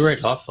so can you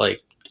write off like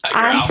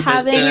I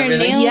haven't your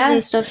nails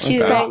and stuff too?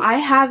 Okay. So I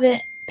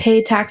haven't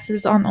paid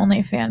taxes on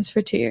OnlyFans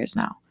for 2 years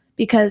now,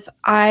 because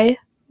I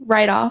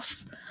write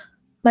off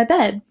my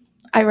bed.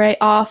 I write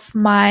off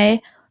my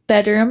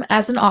bedroom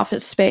as an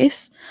office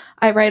space.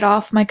 I write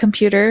off my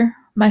computer,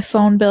 my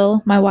phone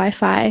bill, my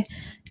Wi-Fi,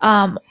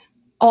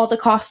 all the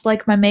costs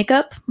like my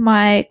makeup,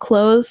 my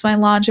clothes, my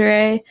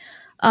lingerie,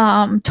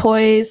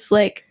 toys,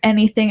 like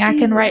anything. I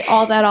can write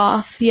all that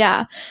off.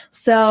 Yeah.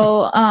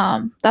 So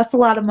that's a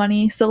lot of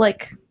money. So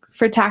like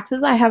for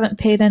taxes, I haven't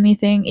paid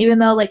anything, even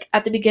though like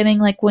at the beginning,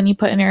 like when you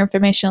put in your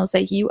information, it'll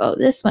say you owe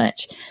this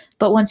much.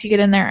 But once you get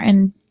in there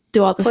and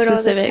do all the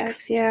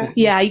specifics,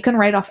 you can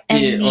write off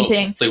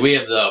anything. Like we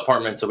have the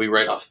apartment, so we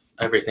write off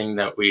everything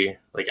that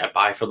I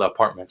buy for the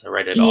apartments. I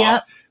write it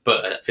off.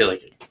 But I feel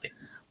like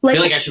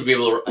I should be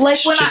able to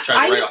try to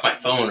write off my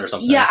phone or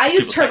something. Yeah, I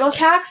use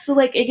TurboTax, so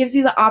like it gives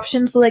you the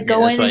options to like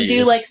go in and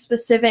do like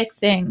specific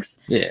things.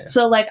 Yeah.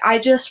 So like I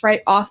just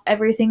write off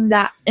everything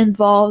that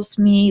involves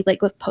me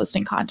like with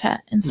posting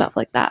content and stuff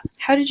like that.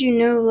 How did you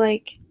know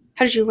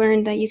how did you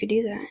learn that you could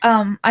do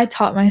that? I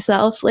taught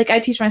myself. Like I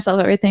teach myself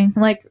everything.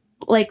 Like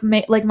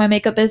my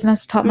makeup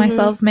business, taught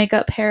myself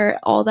makeup, hair,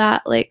 all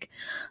that. Like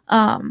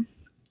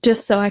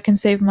just so I can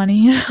save money,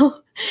 you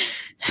know.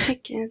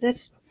 Heck yeah,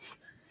 that's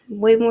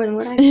way more than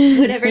what I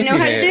would ever know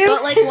how to do.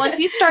 But like once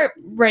you start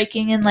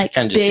raking in like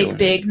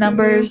big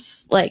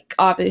numbers, like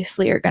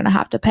obviously you're gonna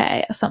have to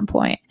pay at some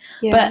point.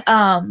 Yeah.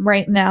 But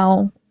right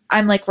now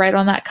I'm like right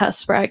on that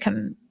cusp where I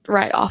can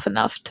write off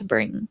enough to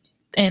bring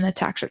in a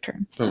tax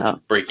return. So.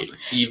 Break it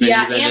even.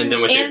 And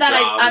then with your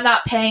job. I'm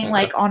not paying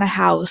like on a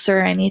house or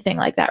anything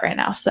like that right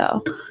now.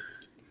 So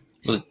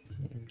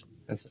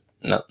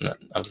no,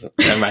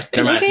 never mind.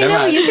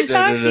 You can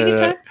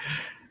talk.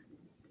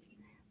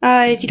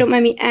 If you don't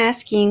mind me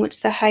asking, what's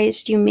the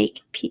highest you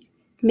make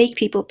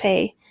people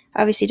pay?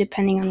 Obviously,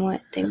 depending on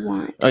what they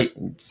want. Let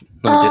me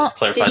just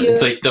clarify.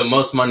 It's like the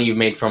most money you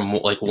made from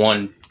like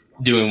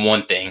doing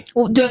one thing.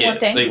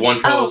 Like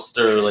one post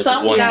or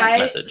like one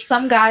message.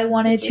 Some guy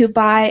wanted to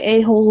buy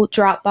a whole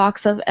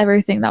Dropbox of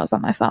everything that was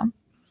on my phone.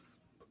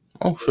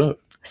 Oh, shit.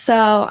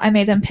 So I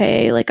made him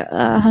pay like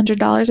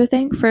 $100, I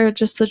think, for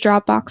just the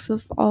Dropbox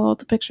of all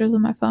the pictures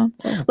on my phone.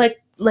 Oh.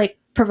 Like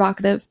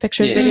provocative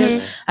pictures,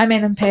 videos. I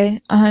made him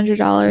pay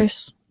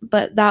 $100,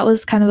 but that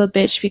was kind of a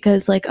bitch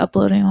because like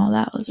uploading all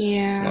that was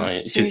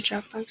it's your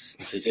Dropbox.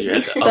 You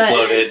had to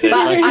upload it. But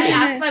I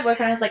asked my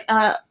boyfriend, I was like,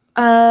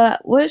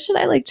 what should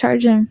I like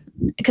charge him?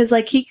 Because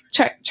like he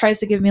tries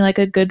to give me like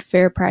a good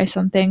fair price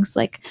on things.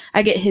 Like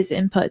I get his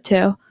input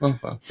too.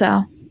 Okay.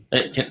 So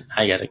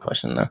I got a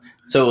question though.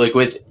 So like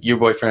with your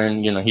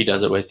boyfriend, you know, he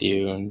does it with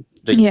you, and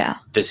like,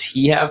 does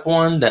he have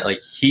one that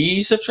like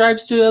he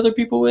subscribes to other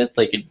people with,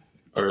 like,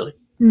 or like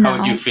no. How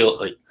would you feel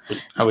about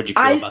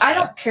that? I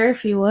don't care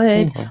if he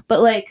would,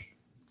 but like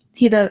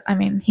he does. I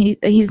mean,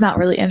 he's not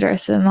really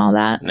interested in all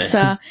that,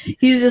 so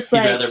he's just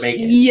like, rather make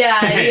it.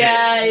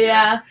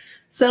 Yeah.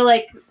 So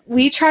like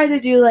we try to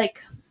do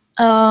like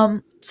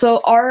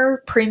So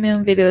our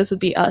premium videos would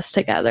be us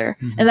together,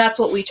 and that's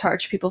what we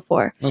charge people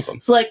for. Okay.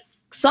 So like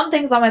some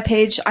things on my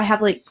page, I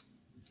have like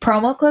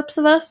promo clips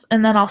of us,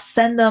 and then I'll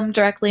send them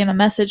directly in a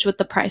message with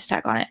the price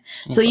tag on it.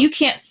 Okay. So you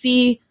can't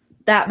see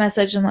that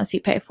message unless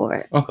you pay for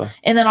it. Okay.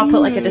 And then I'll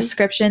put like a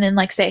description and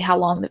like say how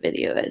long the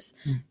video is,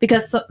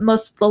 because a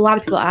lot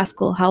of people ask,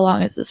 well, how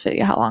long is this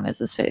video? How long is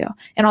this video?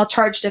 And I'll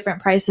charge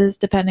different prices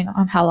depending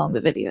on how long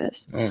the video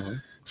is. Mm-hmm.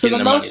 So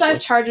the most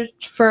I've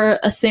charged for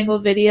a single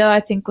video, I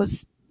think,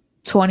 was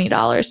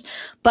 $20,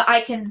 but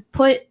I can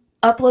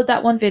upload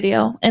that one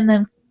video and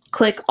then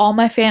click all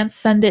my fans,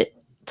 send it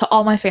to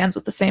all my fans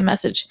with the same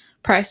message,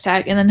 price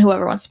tag, and then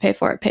whoever wants to pay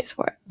for it pays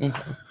for it.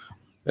 Okay.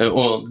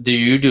 Well, do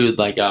you do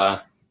like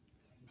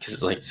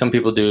because like some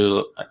people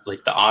do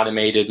like the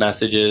automated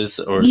messages,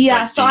 or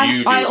yeah? Like, so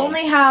I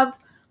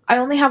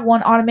only have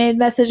one automated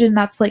message, and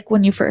that's like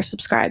when you first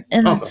subscribe.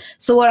 And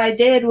so what I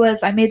did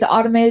was I made the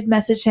automated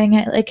message saying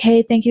like,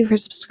 hey, thank you for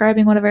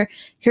subscribing, whatever.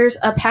 Here's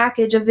a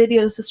package of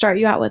videos to start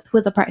you out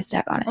with a price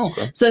tag on it.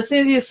 Okay. So as soon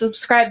as you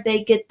subscribe,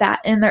 they get that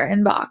in their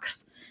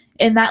inbox,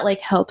 and that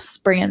like helps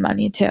bring in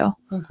money too.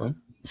 Okay.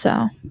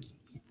 So.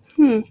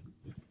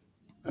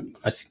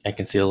 I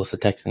can see Alyssa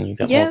texting. You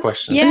got more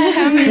questions.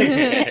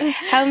 Yeah.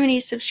 How many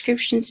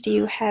subscriptions do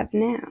you have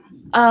now?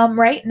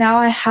 Right now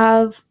I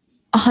have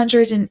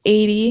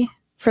 180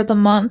 for the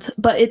month,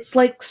 but it's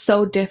like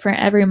so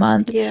different every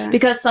month. Yeah.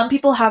 Because some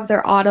people have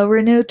their auto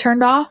renew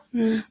turned off,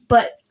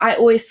 but I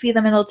always see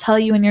them and it'll tell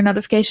you in your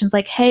notifications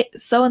like, hey,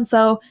 so and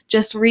so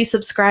just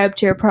resubscribe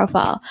to your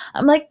profile.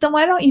 I'm like, then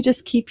why don't you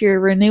just keep your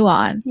renew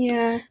on?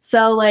 Yeah.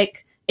 So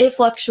like it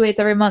fluctuates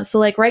every month. So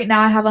like right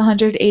now I have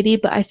 180,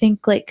 but I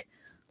think like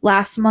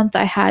last month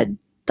I had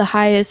the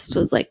highest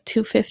was like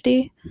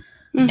 250.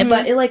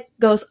 But it like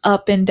goes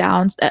up and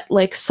down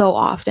like so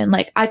often.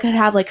 Like I could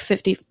have like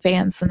 50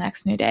 fans the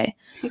next new day,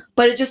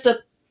 but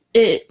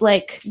it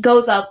like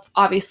goes up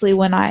obviously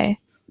when I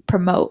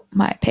promote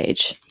my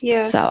page.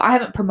 Yeah. So I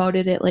haven't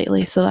promoted it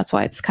lately, so that's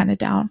why it's kind of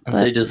down. I'd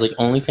say, does like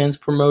OnlyFans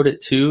promote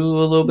it too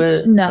a little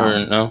bit?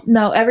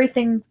 No,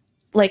 everything,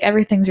 like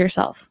everything's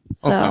yourself.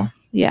 So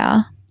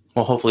yeah.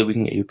 Well, hopefully we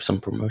can get you some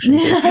promotion.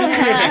 Go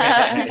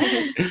ahead.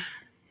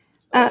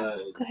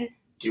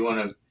 Do you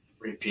want to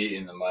repeat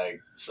in the mic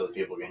so that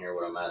people can hear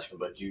what I'm asking?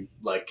 But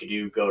could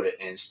you go to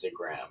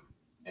Instagram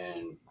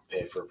and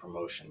pay for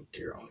promotion to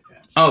your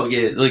OnlyFans? Oh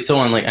yeah, like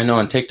someone like I know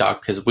on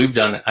TikTok, because we've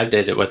done it. I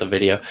did it with a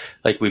video.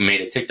 Like we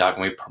made a TikTok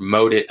and we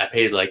promote it. I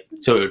paid like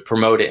so it would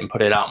promote it and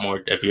put it out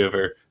more. Have you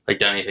ever like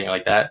done anything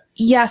like that?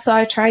 Yeah, so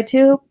I tried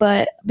to,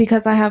 but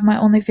because I have my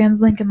OnlyFans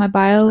link in my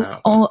bio,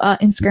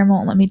 Instagram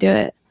won't let me do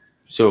it.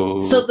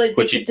 So they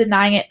keep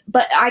denying it,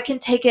 but I can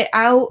take it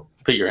out.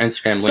 Put your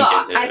Instagram link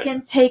in. So I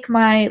can take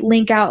my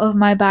link out of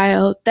my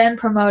bio, then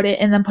promote it,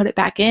 and then put it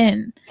back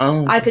in.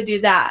 Oh. I could do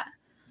that.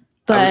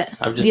 But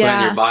I would just put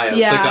in your bio.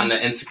 Yeah. Click on the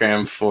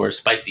Instagram for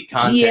spicy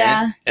content.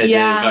 Yeah. And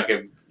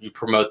then you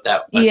promote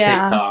that on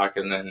TikTok,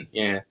 and then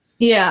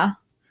Yeah.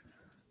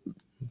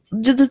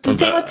 The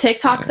thing with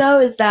TikTok though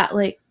is that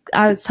like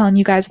I was telling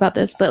you guys about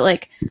this, but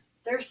like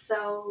they're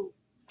so.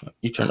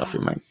 You turned off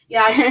your mic.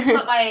 Yeah, I just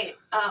put my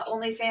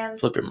OnlyFans.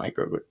 Flip your mic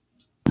real quick.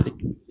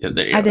 Yeah,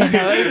 there you go.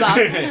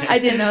 I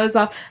didn't know it was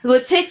off.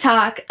 With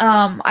TikTok,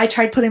 I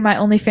tried putting my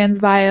OnlyFans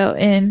bio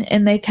in,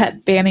 and they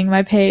kept banning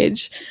my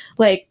page.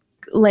 Like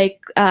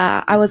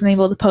I wasn't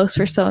able to post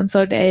for so and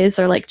so days,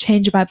 or like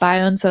change my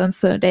bio in so and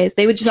so days.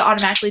 They would just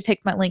automatically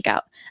take my link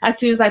out as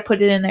soon as I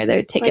put it in there. They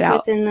would take it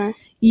out. Within the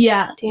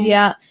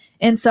yeah.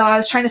 And so I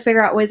was trying to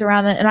figure out ways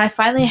around it, and I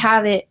finally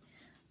have it.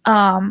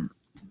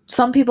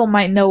 Some people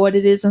might know what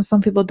it is and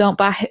some people don't,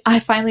 but I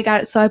finally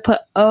got it. So I put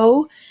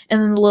O and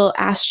then the little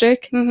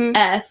asterisk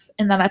F,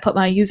 and then I put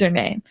my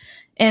username,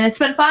 and it's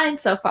been fine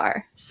so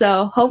far.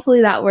 So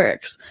hopefully that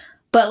works.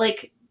 But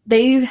like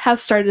they have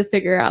started to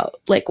figure out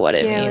like what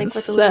it means.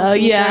 Like what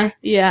the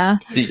yeah.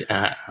 See,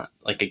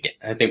 like again,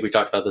 I think we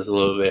talked about this a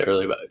little bit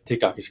earlier, but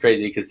TikTok is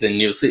crazy because then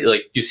you see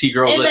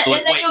girls with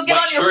and then you'll get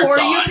on your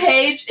For You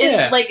page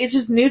and like it's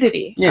just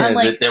nudity. Yeah,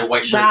 like, they're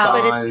white shirts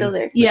on, but it's still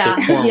there. Yeah,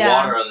 they're pouring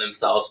water on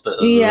themselves,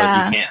 but like, you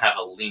can't have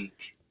a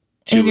link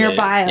to in your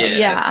bio.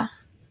 Yeah.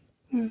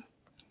 You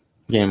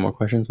any more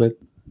questions, babe?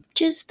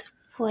 Just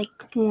like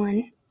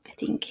one, I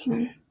think. Hang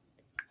on.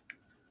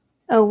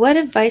 Oh, what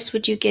advice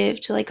would you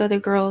give to like other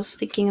girls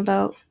thinking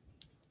about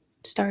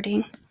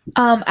starting?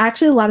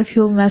 Actually, a lot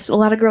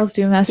of girls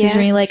do message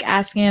me like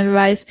asking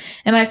advice,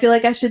 and I feel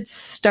like I should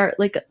start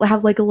like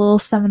have like a little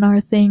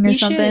seminar thing or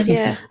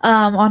something.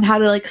 On how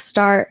to like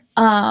start.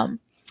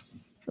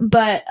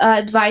 But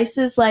advice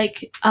is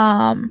like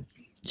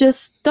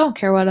just don't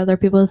care what other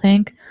people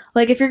think.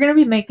 Like if you're gonna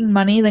be making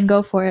money, then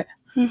go for it.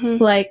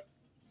 Like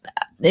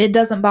it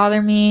doesn't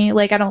bother me.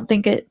 Like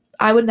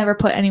I would never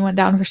put anyone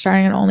down for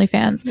starting an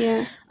OnlyFans.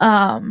 Yeah.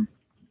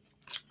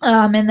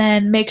 And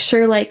then make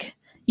sure like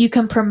you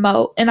can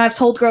promote. And I've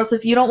told girls,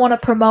 if you don't want to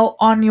promote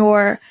on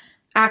your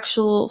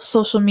actual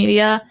social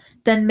media,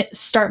 then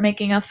start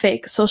making a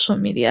fake social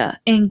media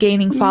and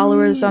gaining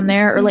followers on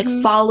there, or like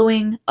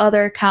following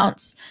other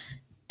accounts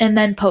and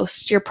then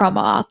post your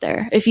promo out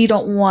there if you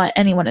don't want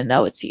anyone to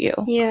know it's you.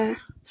 Yeah.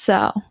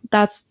 So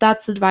that's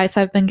the advice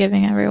I've been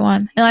giving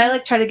everyone. And I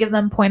like try to give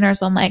them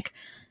pointers on like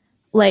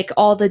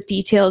all the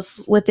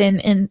details within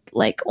in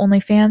like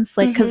OnlyFans,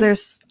 like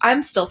because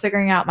I'm still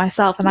figuring out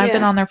myself, and I've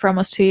been on there for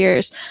almost 2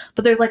 years,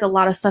 but there's like a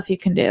lot of stuff you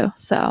can do.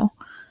 So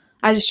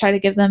I just try to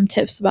give them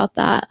tips about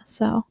that.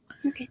 So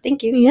okay,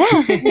 thank you. Yeah.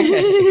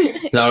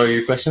 Is that all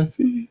your questions?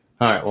 Mm-hmm.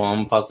 All right, well, I'm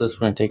gonna pause this.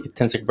 We're gonna take a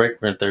 10-second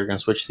break. We're gonna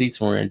switch seats,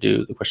 and we're gonna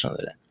do the question of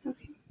the day.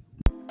 Okay.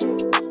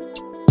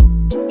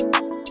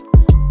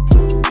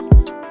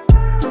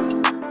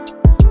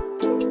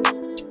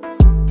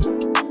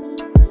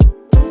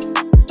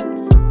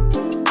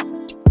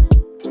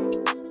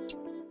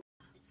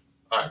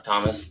 All right,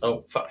 Thomas.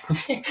 Oh, fuck.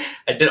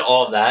 I did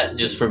all of that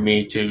just for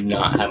me to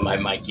not have my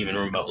mic even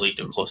remotely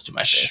too close to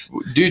my face.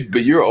 Dude,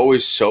 but you're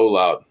always so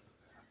loud.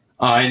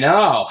 I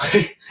know.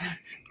 I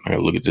gotta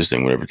look at this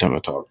thing every time I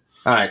talk.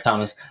 All right,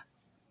 Thomas.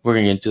 We're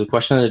going to get into the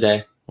question of the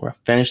day. We're going to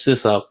finish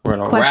this up. We're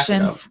going to wrap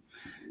it up.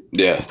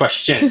 Yeah.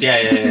 Questions.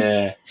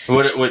 Yeah.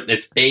 What?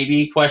 It's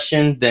baby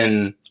question,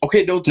 then...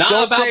 Okay, don't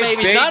about say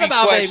babies. Not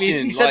about question.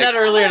 babies. He said that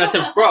earlier, and I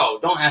said, bro,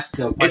 don't ask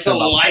no question. It's a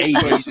light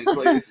question.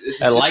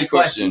 It's a light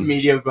question,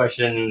 medium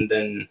question,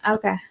 then...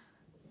 Okay.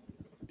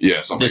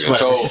 Yeah, something like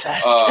that.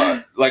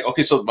 So,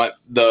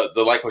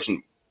 the light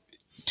question.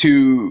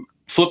 To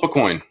flip a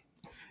coin,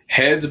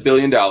 heads $1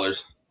 billion,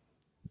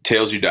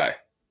 tails you die.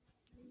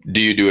 Do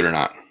you do it or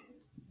not?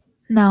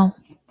 No.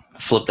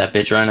 Flip that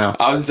bitch right now.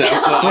 I was saying,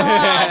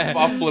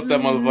 I'll flip that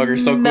motherfucker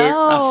so quick.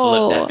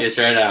 I'll flip that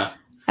bitch right now.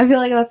 I feel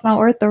like that's not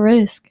worth the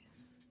risk.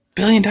 $1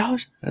 billion?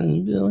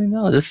 $1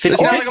 billion. It's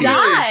 50.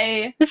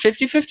 Die. It's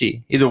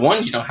 50-50. Either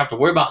one, you don't have to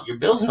worry about your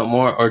bills no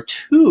more, or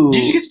two, you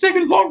just get to take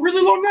a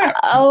really long nap.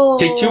 Oh.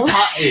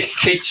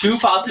 Take two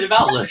positive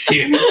outlooks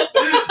here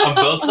on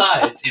both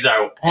sides. Either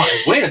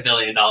I win $1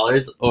 billion,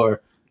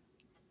 or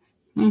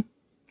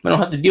I don't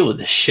have to deal with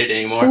this shit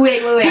anymore.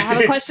 Wait. I have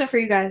a question for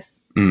you guys.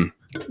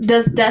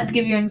 Does death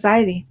give you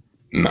anxiety?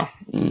 No.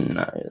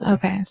 Not really.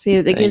 Okay. See,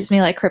 it gives me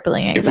like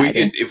crippling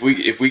anxiety. If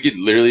we could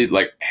literally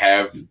like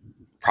have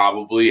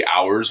probably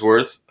hours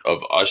worth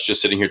of us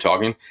just sitting here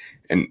talking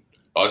and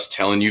us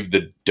telling you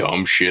the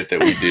dumb shit that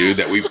we do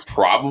that we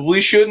probably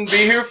shouldn't be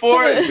here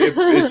for,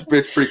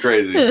 it's pretty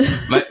crazy.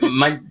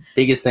 My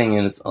biggest thing,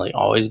 and it's like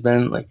always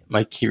been, like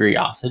my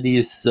curiosity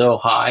is so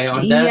high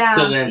on death,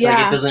 so then it's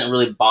like it doesn't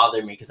really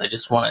bother me because I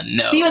just want to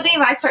know. See, what thing,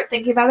 if I start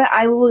thinking about it,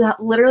 I will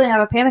literally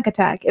have a panic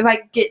attack if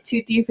I get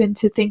too deep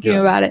into thinking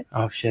about it.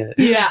 Oh shit!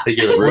 Yeah. Like,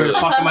 where the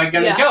fuck am I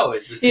gonna go?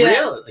 Is this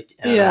real? Like,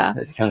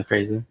 it's kind of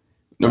crazy.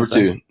 Number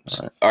two.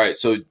 All right,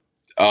 so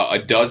a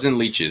dozen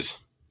leeches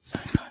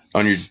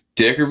on your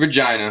dick or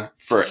vagina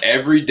for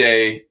every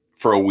day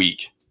for a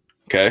week,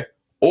 okay?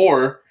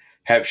 Or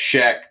have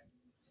Shaq,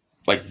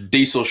 like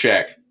Diesel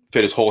Shaq,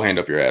 fit his whole hand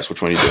up your ass.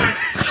 Which one are you doing?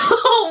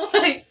 Oh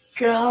my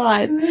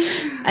god!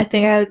 I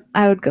think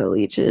I would go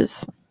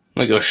leeches.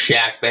 I'm gonna go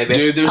Shaq, baby.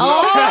 Dude, there's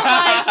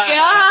my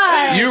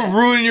god! You're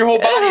ruining your whole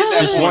body at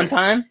that Just point. one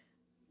time.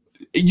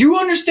 You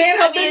understand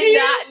how big he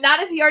is?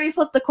 Not if he already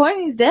flipped the coin.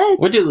 He's dead.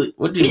 What do?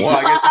 Well,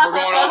 I guess if we're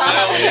going on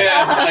that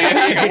one,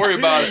 like, you can worry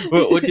about it.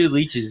 What do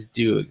leeches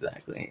do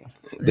exactly?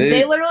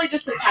 They literally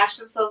just attach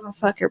themselves and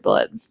suck your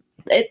blood.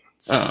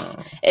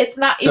 It's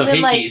not so even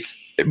hickeys.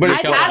 like but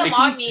I've had them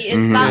on me.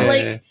 It's not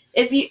like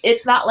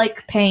it's not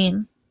like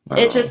pain.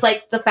 It's just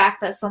like the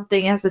fact that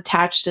something has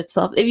attached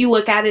itself. If you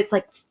look at it, it's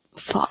like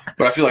fuck.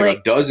 But I feel like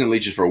a dozen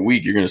leeches for a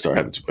week, you're gonna start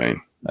having some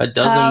pain. A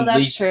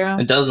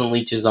dozen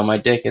leeches on my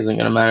dick isn't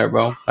gonna matter,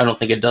 bro. I don't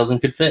think a dozen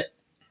could fit.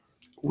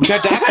 We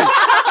got doctors.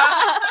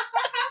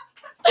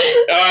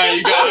 All right,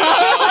 you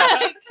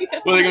got it.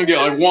 What are they gonna get?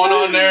 Like one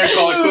on there and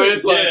call it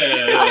quits? Like,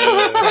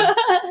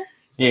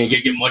 you ain't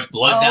gonna get much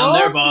blood down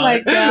there, bud. Oh my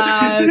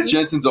god.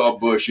 Jensen's all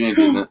bush. You ain't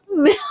getting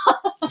it.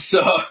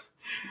 So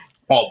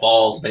all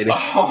balls, baby.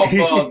 All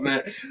balls,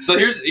 man. So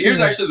here's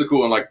actually the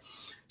cool one. Like,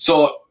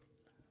 so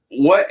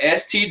what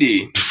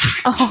STD?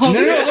 No, slow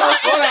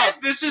down.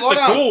 This is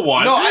the cool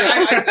one. No,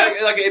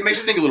 I like it makes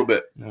you think a little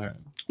bit. All right.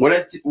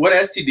 What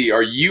STD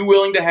are you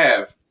willing to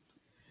have,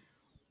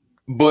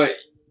 but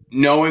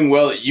knowing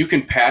well that you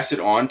can pass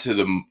it on to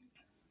the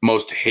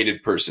most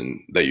hated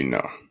person that you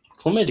know?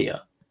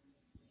 Chlamydia.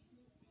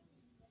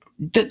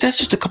 That's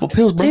just a couple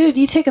pills, bro. Dude,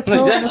 you take a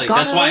pill and it's gone.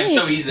 That's why it's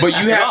so easy to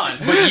pass it on.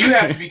 But you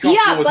have to be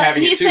comfortable with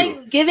having it too. He's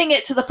saying giving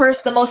it to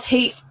the most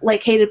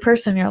hated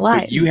person in your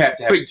life. But you have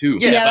to have it too.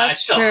 Yeah, but that's I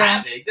still true.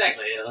 have it.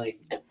 Exactly. Like,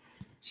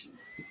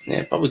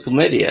 yeah, probably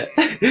chlamydia.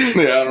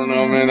 Yeah, I don't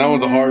know, man. That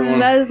one's a hard one.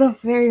 That is a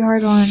very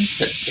hard one.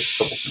 Take a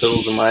couple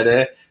pills in my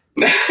day.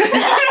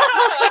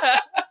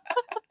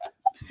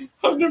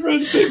 I've never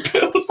had to take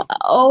pills.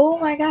 Oh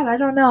my god, I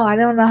don't know. I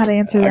don't know how to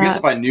answer that. I guess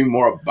if I knew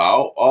more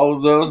about all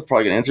of those, I'd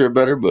probably could answer it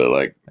better. But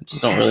like, I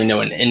just don't really know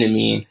an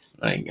enemy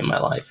like in my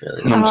life,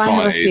 really. I'm just calling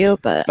I have a AIDS. few,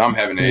 but I'm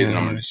having AIDS, and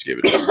I'm gonna just give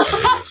it.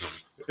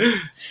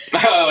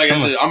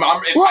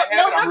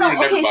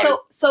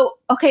 So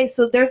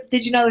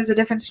did you know there's a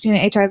difference between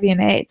HIV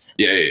and AIDS?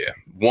 Yeah.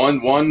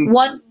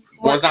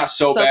 One's not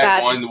so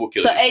bad. One will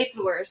kill you. So AIDS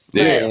is worse.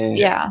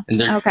 Yeah.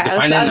 Okay.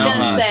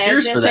 I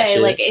was gonna say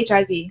like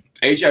HIV.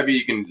 HIV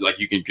you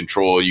can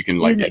control. You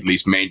can at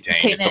least maintain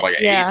and stuff like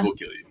that. AIDS will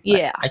kill you.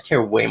 Yeah. I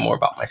care way more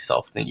about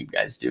myself than you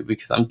guys do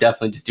because I'm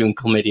definitely just doing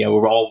chlamydia.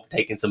 We're all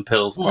taking some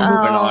pills and we're moving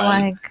on. Oh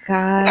my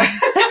god.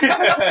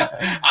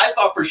 I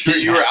thought for sure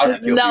you were out to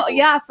kill people.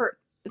 Yeah,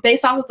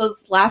 based off of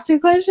those last two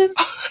questions.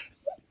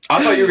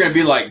 I thought you were gonna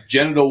be like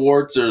genital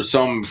warts or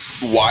some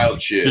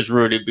wild shit. Just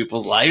ruining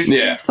people's lives.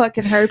 Yeah. It's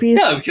fucking herpes.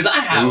 No, because I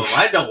have them.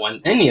 I don't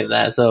want any of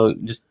that. So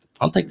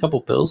I'll take a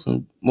couple pills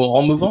and we'll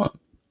all move on.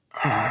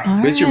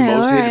 It's your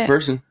most hated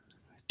person.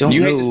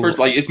 You hate this person?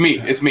 Like it's me.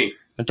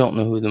 I don't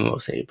know who the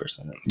most hated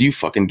person is. You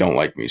fucking don't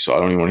like me, so I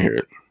don't even want to hear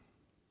it.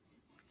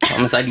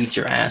 Thomas, I'd eat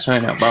your ass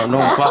right now, bro.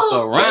 Don't fuck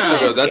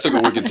around. That took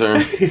a wicked turn.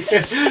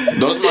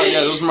 Those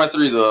are my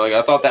three though. Like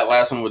I thought that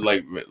last one would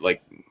like.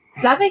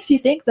 That makes you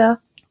think though.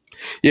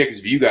 Yeah, because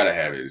if you gotta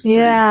have it,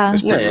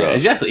 it's pretty rough.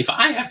 Exactly. If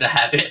I have to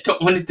have it, I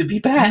don't want it to be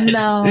bad.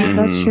 No,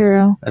 that's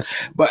true.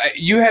 But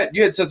you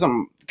had said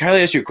something.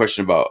 Kylie asked you a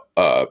question about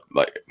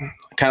like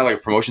kind of like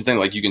a promotion thing.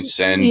 Like you can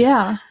send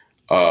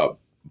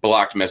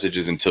blocked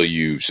messages until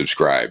you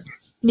subscribe.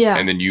 Yeah,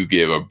 and then you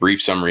give a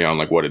brief summary on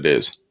like what it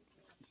is.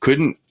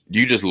 Couldn't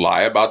you just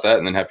lie about that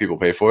and then have people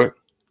pay for it?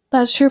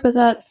 That's true, but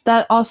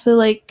that also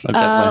like I've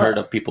definitely heard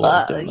of people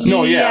doing that.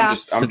 No, yeah,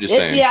 I'm just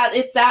saying.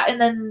 It's that,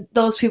 and then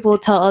those people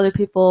tell other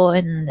people,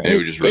 and it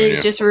would just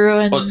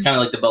ruin. Well, it's kind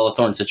of like the Bella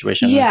Thorne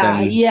situation.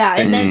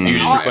 And then you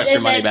just request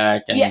your money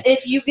back. And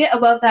if you get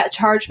above that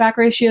chargeback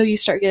ratio, you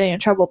start getting in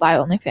trouble by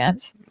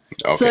OnlyFans.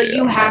 Okay, so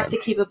you have to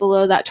keep it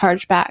below that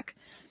chargeback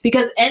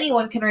because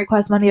anyone can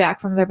request money back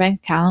from their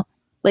bank account.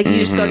 Like, you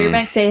just go to your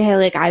bank, say, hey,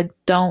 like, I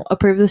don't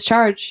approve this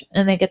charge,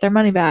 and they get their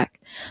money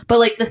back. But,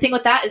 like, the thing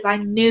with that is I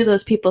knew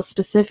those people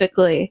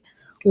specifically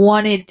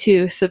wanted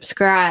to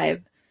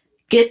subscribe,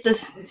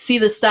 see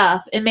the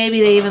stuff, and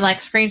maybe they even, like,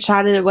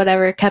 screenshotted it,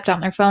 whatever, kept it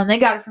on their phone. They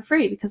got it for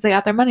free because they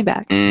got their money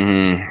back,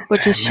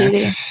 which is shitty.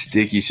 That's a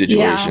sticky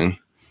situation.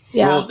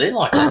 Yeah. Well, they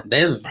locked it.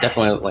 They've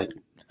definitely, like,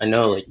 I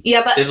know, like,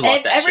 but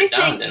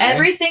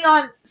everything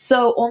on,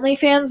 so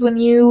OnlyFans, when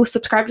you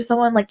subscribe to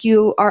someone, like,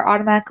 you are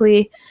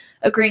automatically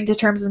agreeing to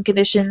terms and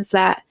conditions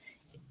that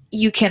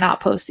you cannot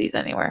post these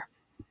anywhere.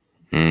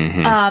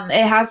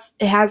 It has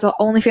a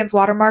OnlyFans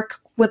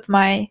watermark with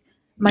my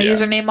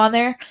username on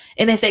there,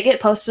 and if they get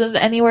posted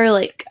anywhere,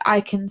 like,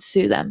 I can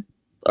sue them,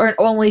 or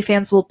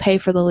OnlyFans will pay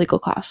for the legal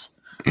costs.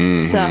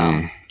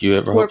 So, do you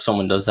ever hope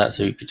someone does that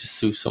so you could just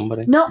sue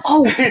somebody? No. I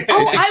was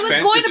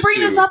going to bring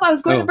this up.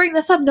 To bring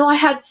this up. No, I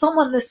had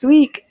someone this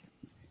week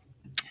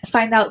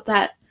find out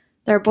that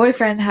their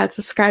boyfriend had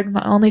subscribed to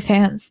my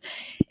OnlyFans,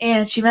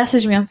 and she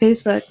messaged me on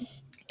Facebook,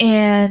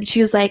 and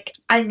she was like,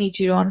 I need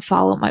you to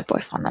unfollow my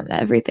boyfriend on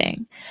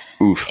everything.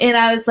 Oof. And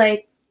I was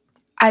like,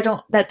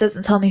 that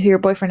doesn't tell me who your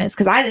boyfriend is,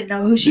 because I didn't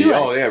know who she was.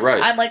 Oh, yeah,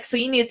 right. I'm like, so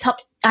you need to tell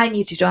me, I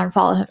need you to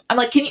unfollow him. I'm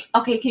like, can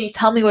you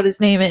tell me what his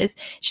name is?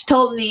 She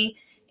told me,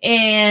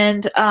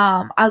 and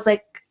I was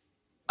like,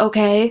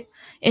 okay.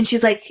 And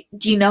she's like,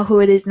 do you know who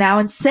it is now?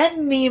 And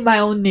send me my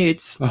own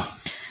nudes. Oh.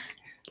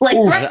 Like,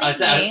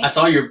 threatening me. I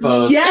saw your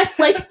post. Yes,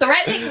 like,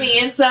 threatening me.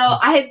 And so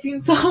I had seen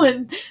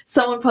someone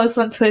post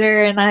on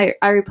Twitter, and I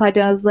replied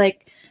to her. I was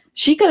like,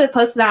 she could have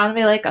posted that and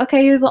be like,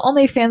 okay, here's the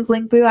OnlyFans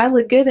link, boo. I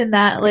look good in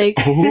that. Like,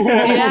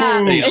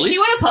 yeah. If she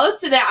would have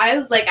posted it, I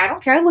was like, I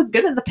don't care. I look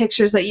good in the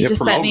pictures that you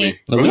just sent me.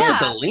 Put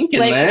the link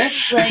in there.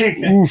 Like,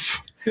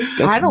 oof.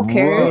 I don't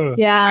care.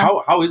 Yeah.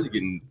 How is it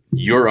getting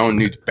your own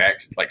nudes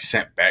back, like,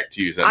 sent back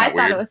to you? Is that not weird?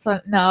 Thought it was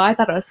fun. No, I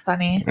thought it was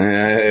funny.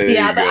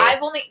 Yeah, but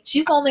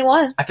she's the only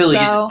one. I feel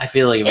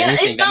like if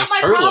anything, it's not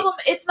my problem.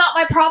 It's not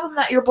my problem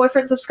that your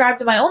boyfriend subscribed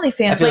to my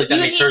OnlyFans. I feel like that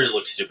makes her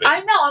look stupid.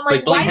 I know. I'm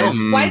like,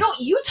 why don't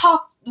you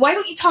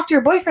talk to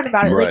your boyfriend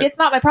about it? Right. Like, it's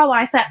not my problem.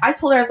 I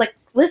told her, I was like,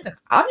 listen,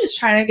 I'm just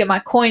trying to get my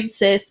coins,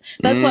 sis.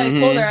 That's why I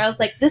told her. I was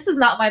like, this is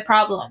not my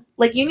problem.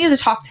 Like, you need to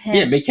talk to him.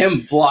 Yeah, make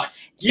him block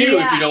you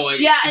if you don't want.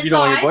 Yeah, and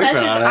so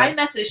I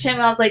messaged him.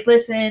 I was like,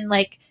 listen,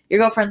 like, your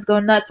girlfriend's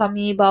going nuts on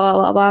me. Blah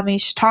blah blah blah. I mean, you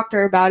should talk to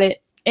her about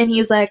it. And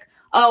he's like,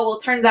 oh, well,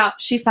 turns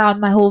out she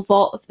found my whole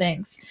vault of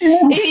things.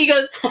 And he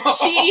goes,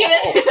 she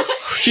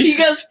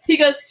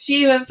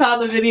even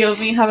found the video of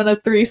me having a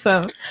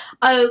threesome.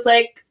 I was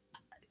like,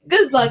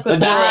 good luck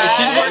with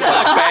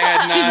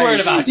that. She's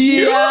worried about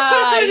you.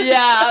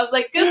 Yeah. I was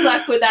like, good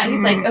luck with that.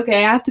 He's like,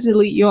 okay, I have to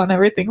delete you on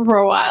everything for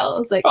a while. I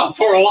was like,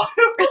 for a while.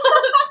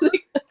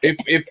 if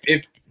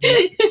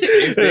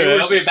they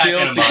were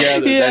still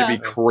together, that'd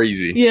be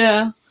crazy.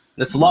 Yeah,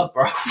 that's love,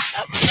 bro.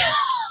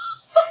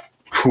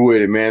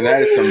 Quit it, man.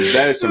 That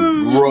is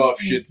some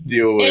rough shit to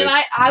deal with. And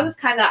I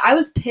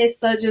was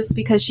pissed though, just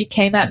because she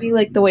came at me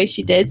like the way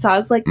she did. So I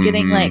was like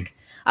getting like,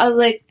 I was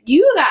like,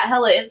 you got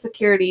hella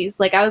insecurities.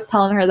 Like, I was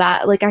telling her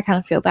that. Like, I kind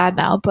of feel bad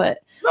now, but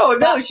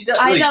no, she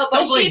doesn't. I know,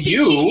 but she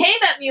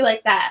came at me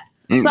like that.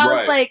 So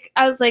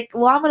I was like,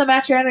 well, I'm gonna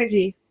match your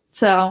energy.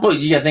 So. Well,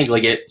 you gotta think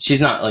like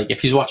she's not like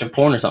if she's watching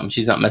porn or something,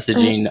 she's not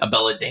messaging a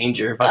Bella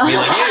Danger. If I be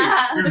like,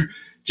 hey,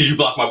 did you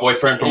block my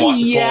boyfriend from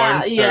watching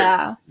porn?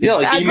 Yeah.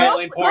 Like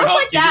girls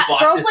like that.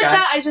 Girls like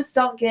that, I just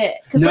don't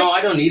get. No,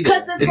 I don't either.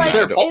 Because it's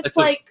their fault. It's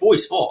like the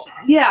boy's fault.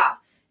 Yeah,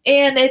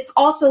 and it's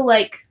also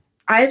like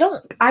I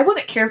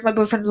wouldn't care if my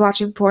boyfriend's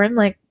watching porn.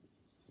 Like,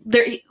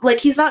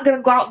 he's not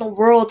gonna go out in the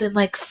world and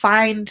like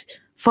find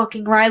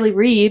fucking Riley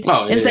Reid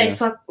and say,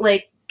 "Suck,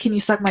 like, can you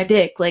suck my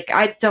dick?" Like,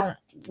 I don't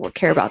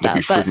care about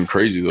that. That'd be freaking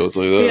crazy though. I'll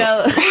tell you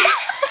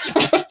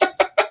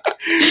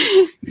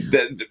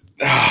that.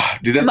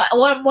 Dude,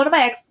 one of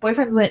my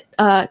ex-boyfriends went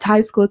to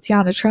high school with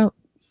Tiana Trump.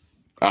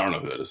 I don't know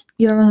who that is.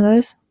 You don't know who that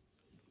is?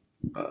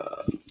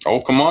 Oh,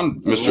 come on,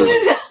 Mr.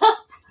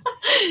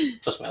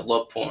 Trust me, I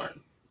love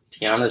porn.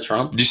 Tiana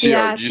Trump. Did you see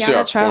our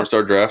porn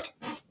star draft?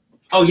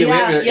 Oh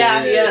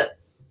yeah.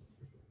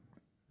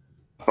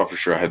 I thought for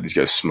sure I had these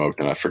guys smoked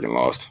and I freaking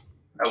lost.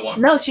 I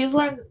won. No, she's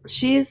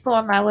the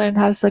one I learned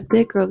how to suck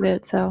dick real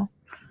good. So.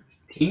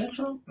 Tina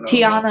Trump? No,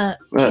 Tiana.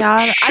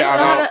 Shout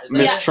out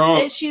Miss Trump.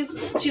 And she's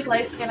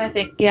light skinned, I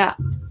think. Yeah.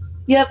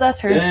 Yep, that's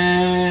her.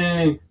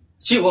 Dang.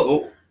 She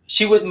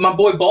with my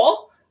boy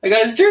Ball? I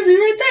got his jersey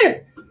right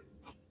there.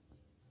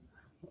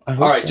 All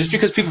right, just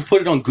because people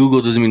put it on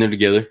Google doesn't mean they're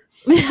together.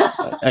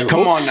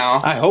 Come on now.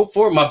 I hope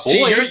for my boy. See,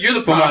 you're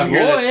the problem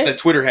here that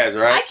Twitter has,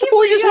 right? I can't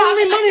believe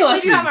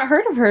you haven't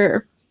heard of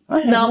her.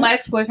 No, my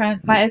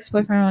ex-boyfriend went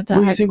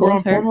to high school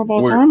with her.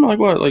 Like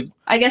what? Like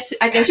I guess she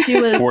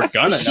was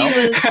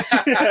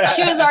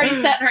she was already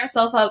setting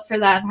herself up for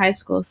that in high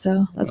school,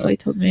 so that's what he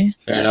told me.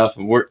 Fair enough.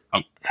 We're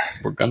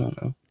gonna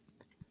know.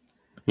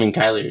 Me and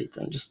Kylie are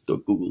gonna just go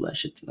Google that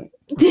shit tonight.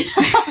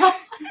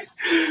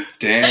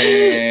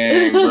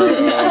 Dang,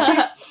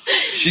 bro.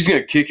 She's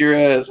gonna kick your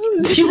ass.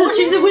 She's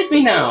with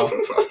me now.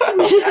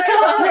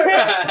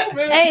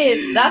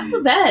 Hey, that's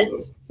the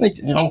best.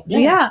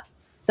 Yeah.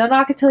 Don't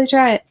knock it till you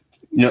try it.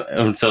 No,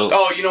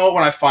 oh, you know what?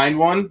 When I find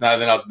one,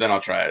 then I'll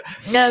try it.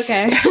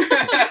 Okay.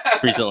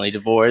 Recently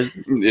divorced.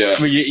 Yeah.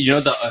 But you know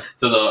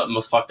the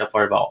most fucked up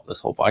part about this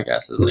whole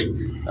podcast is like,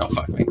 oh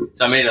fuck me.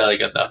 So I made a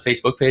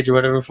Facebook page or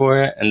whatever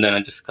for it, and then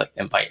I just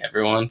invite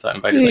everyone. So I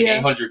invited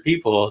 800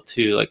 people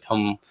to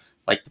come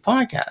like the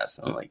podcast.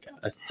 And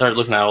I started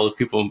looking at all the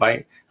people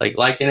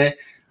liking it.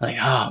 Like,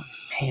 oh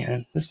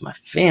man, this is my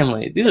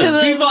family. These are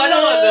the people I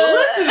don't want to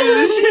listen to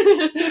this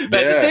shit.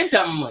 But at the same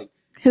time, I'm like,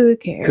 who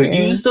cares? Could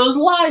use those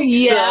likes.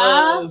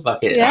 Yeah.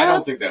 Fuck it. Yeah. I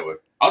don't think that would.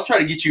 I'll try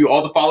to get you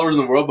all the followers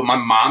in the world, but my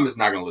mom is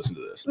not going to listen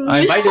to this. I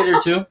invited her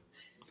to.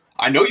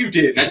 I know you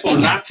did. I told her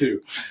not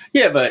to.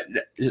 Yeah, but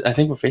I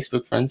think we're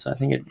Facebook friends, so I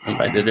think I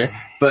invited her.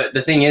 But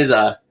the thing is,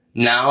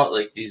 now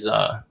these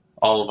all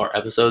of our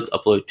episodes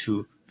upload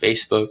to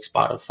Facebook,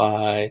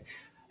 Spotify,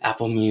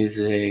 Apple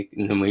Music,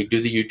 and then we do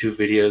the YouTube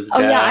videos.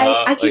 Oh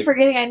yeah, I keep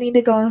forgetting I need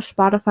to go on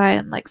Spotify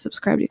and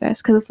subscribe to you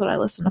guys because that's what I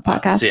listen to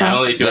podcasts. I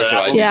only do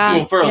that.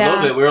 Well, for a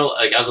little bit, we were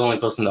I was only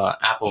posting the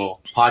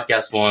Apple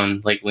Podcast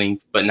one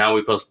link, but now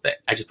we post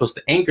I just post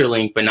the Anchor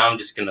link, but now I'm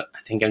just gonna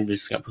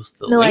post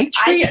the link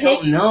tree. I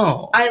don't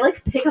know. I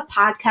pick a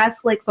podcast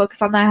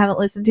focus on that I haven't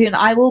listened to, and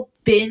I will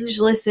binge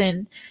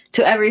listen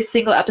to every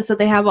single episode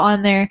they have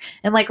on there.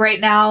 And right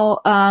now,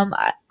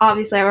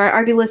 obviously I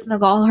already listened to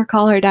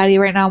Call Her Daddy.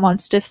 Right now I'm on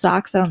Stiff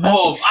Socks. I don't know.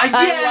 Oh, I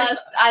love.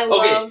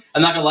 Okay,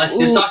 I'm not gonna lie.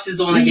 Stiff Socks is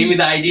the one that gave me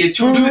the idea to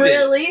do this.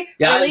 Really?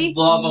 Yeah, really? I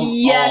love them.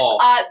 Yes, all.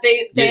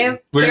 They did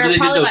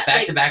those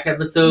back-to-back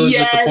episodes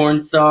with the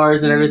porn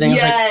stars and everything.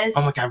 Yes. I was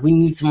like, oh my god, we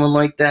need someone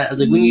like that. I was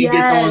like, we need to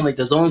get someone like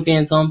this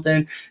OnlyFans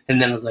something.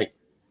 And then I was like,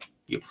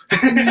 you.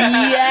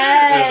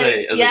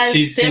 Yes.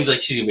 She seems like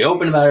she's gonna be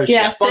open about it.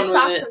 Yeah, Stiff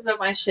Socks has been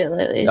my shit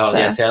lately. Oh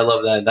yeah, see, I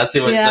love that. That's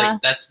the one.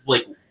 That's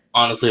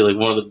honestly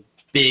one of the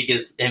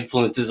biggest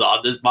influences on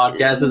this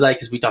podcast is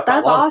because we talk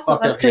about a lot of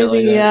fucked up shit like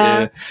that.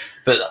 Yeah.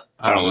 But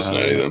I don't listen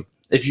to any of them.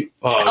 If you,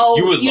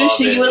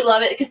 you would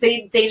love it because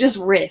they just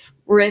riff.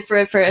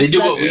 They do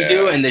what we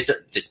do, and they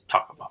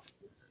talk about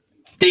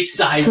dick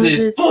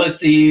sizes,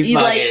 pussy.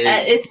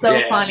 It's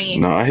so funny.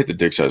 No, I hate the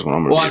dick size one.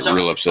 I'm gonna get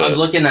real upset. I'm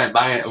looking at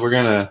buying. We're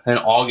gonna in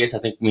August. I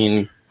think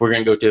we're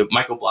gonna go to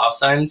Michael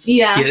Blaustein's.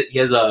 Yeah, he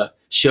has a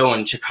show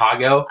in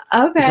Chicago.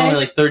 Okay, it's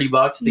only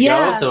 $30 to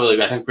go. So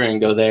I think we're gonna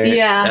go there.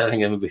 Yeah, I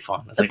think that would be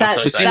fun.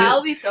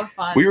 That'll be so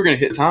fun. We were gonna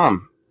hit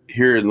Tom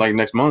here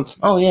next month.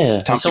 Oh yeah,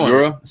 Tom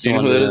Segura. Do you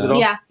know who that is at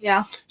all?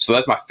 Yeah. So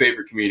that's my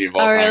favorite comedian of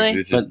all time. Really?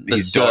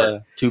 He's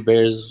dark. Two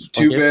Bears.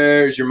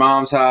 Your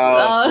mom's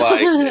house.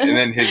 And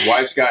then his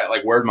wife's got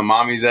Where's My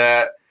Mommy's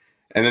At,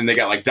 and then they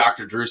got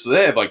Dr. Drew. So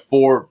they have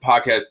 4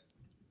 podcasts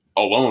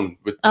alone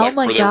with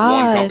for their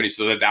one company.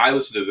 So that I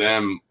listen to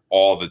them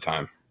all the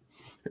time,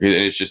 and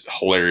it's just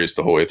hilarious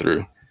the whole way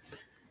through.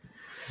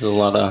 There's a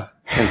lot of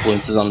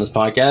influences on this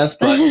podcast,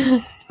 but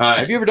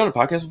have you ever done a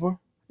podcast before?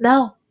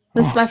 No.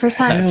 This is my first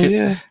time.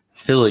 I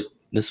feel like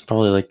this is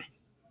probably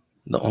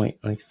the only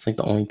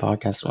the only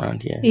podcast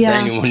around here. Yeah.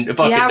 That anyone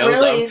fucking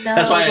knows really, of.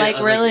 That's why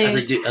I really. was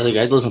dude, I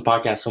listen to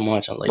podcasts so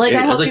much. I'm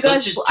I hope you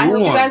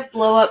guys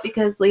blow up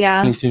because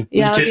Me too.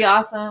 Yeah, that'd be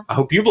awesome. I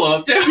hope you blow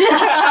up too.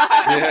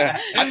 Yeah.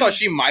 I thought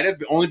she might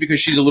have only because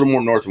she's a little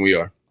more north than we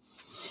are.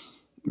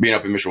 being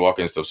up in Mishawaka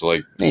and stuff. So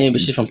like, yeah,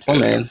 but she's from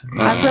Plymouth.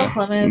 I'm from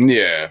Plymouth.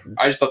 Yeah,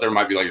 I just thought there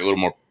might be like a little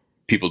more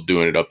people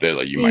doing it up there,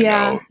 like you might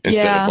know,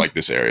 instead of like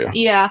this area.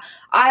 Yeah,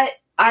 I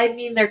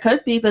mean, there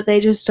could be, but they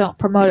just don't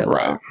promote it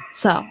well.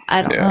 So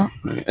I don't know.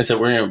 And so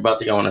we're about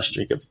to go on a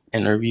streak of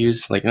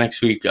interviews. Like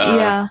next week,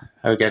 we're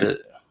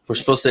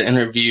supposed to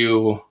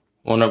interview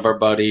one of our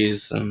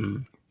buddies.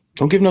 And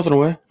don't give nothing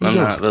away. I'm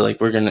not, but like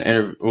we're gonna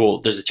interview. Well,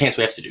 there's a chance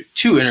we have to do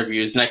 2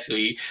 interviews next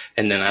week,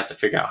 and then I have to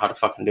figure out how to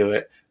fucking do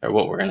it or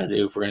what we're gonna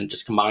do. If we're gonna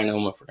just combine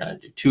them, if we're gonna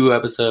do 2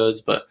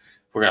 episodes, but.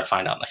 We're going to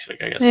find out next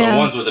week, I guess. Yeah. But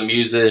one's with a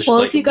musician.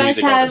 Well, if you guys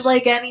have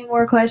like any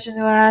more questions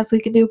you want to ask, we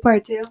can do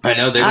part 2. I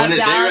know. They want to.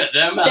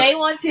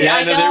 Yeah,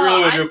 I know. They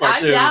really want to do part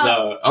 2.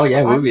 So, oh,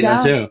 yeah, we'll be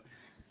down too.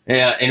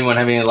 Yeah, anyone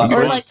have any last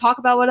words? Or like talk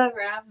about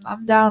whatever.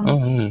 I'm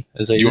down.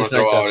 So you want to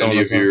throw out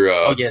any of your...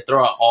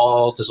 throw out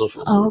all the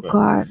socials. Oh,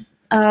 God.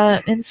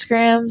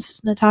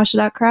 Instagram's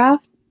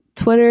Natasha.craft.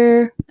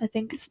 Twitter, I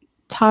think it's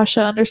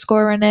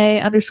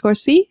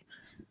Tasha_Renee_C.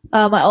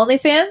 My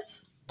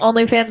OnlyFans.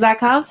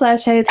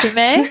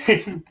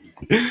 OnlyFans.com/heyitsrenee.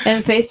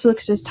 And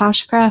Facebook's just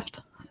Tasha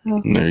Craft.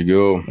 So. There you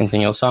go.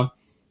 Anything else, Tom?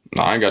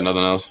 No, I ain't got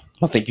nothing else.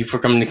 Well, thank you for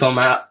coming to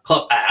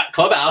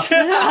Clubhouse.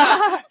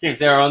 Can't even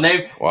say our own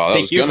name. Wow,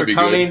 thank you for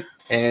coming. Good.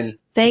 And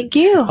thank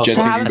you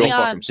for having me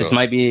on. This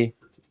might be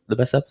the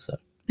best episode.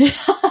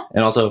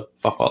 And also,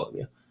 fuck all of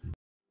you.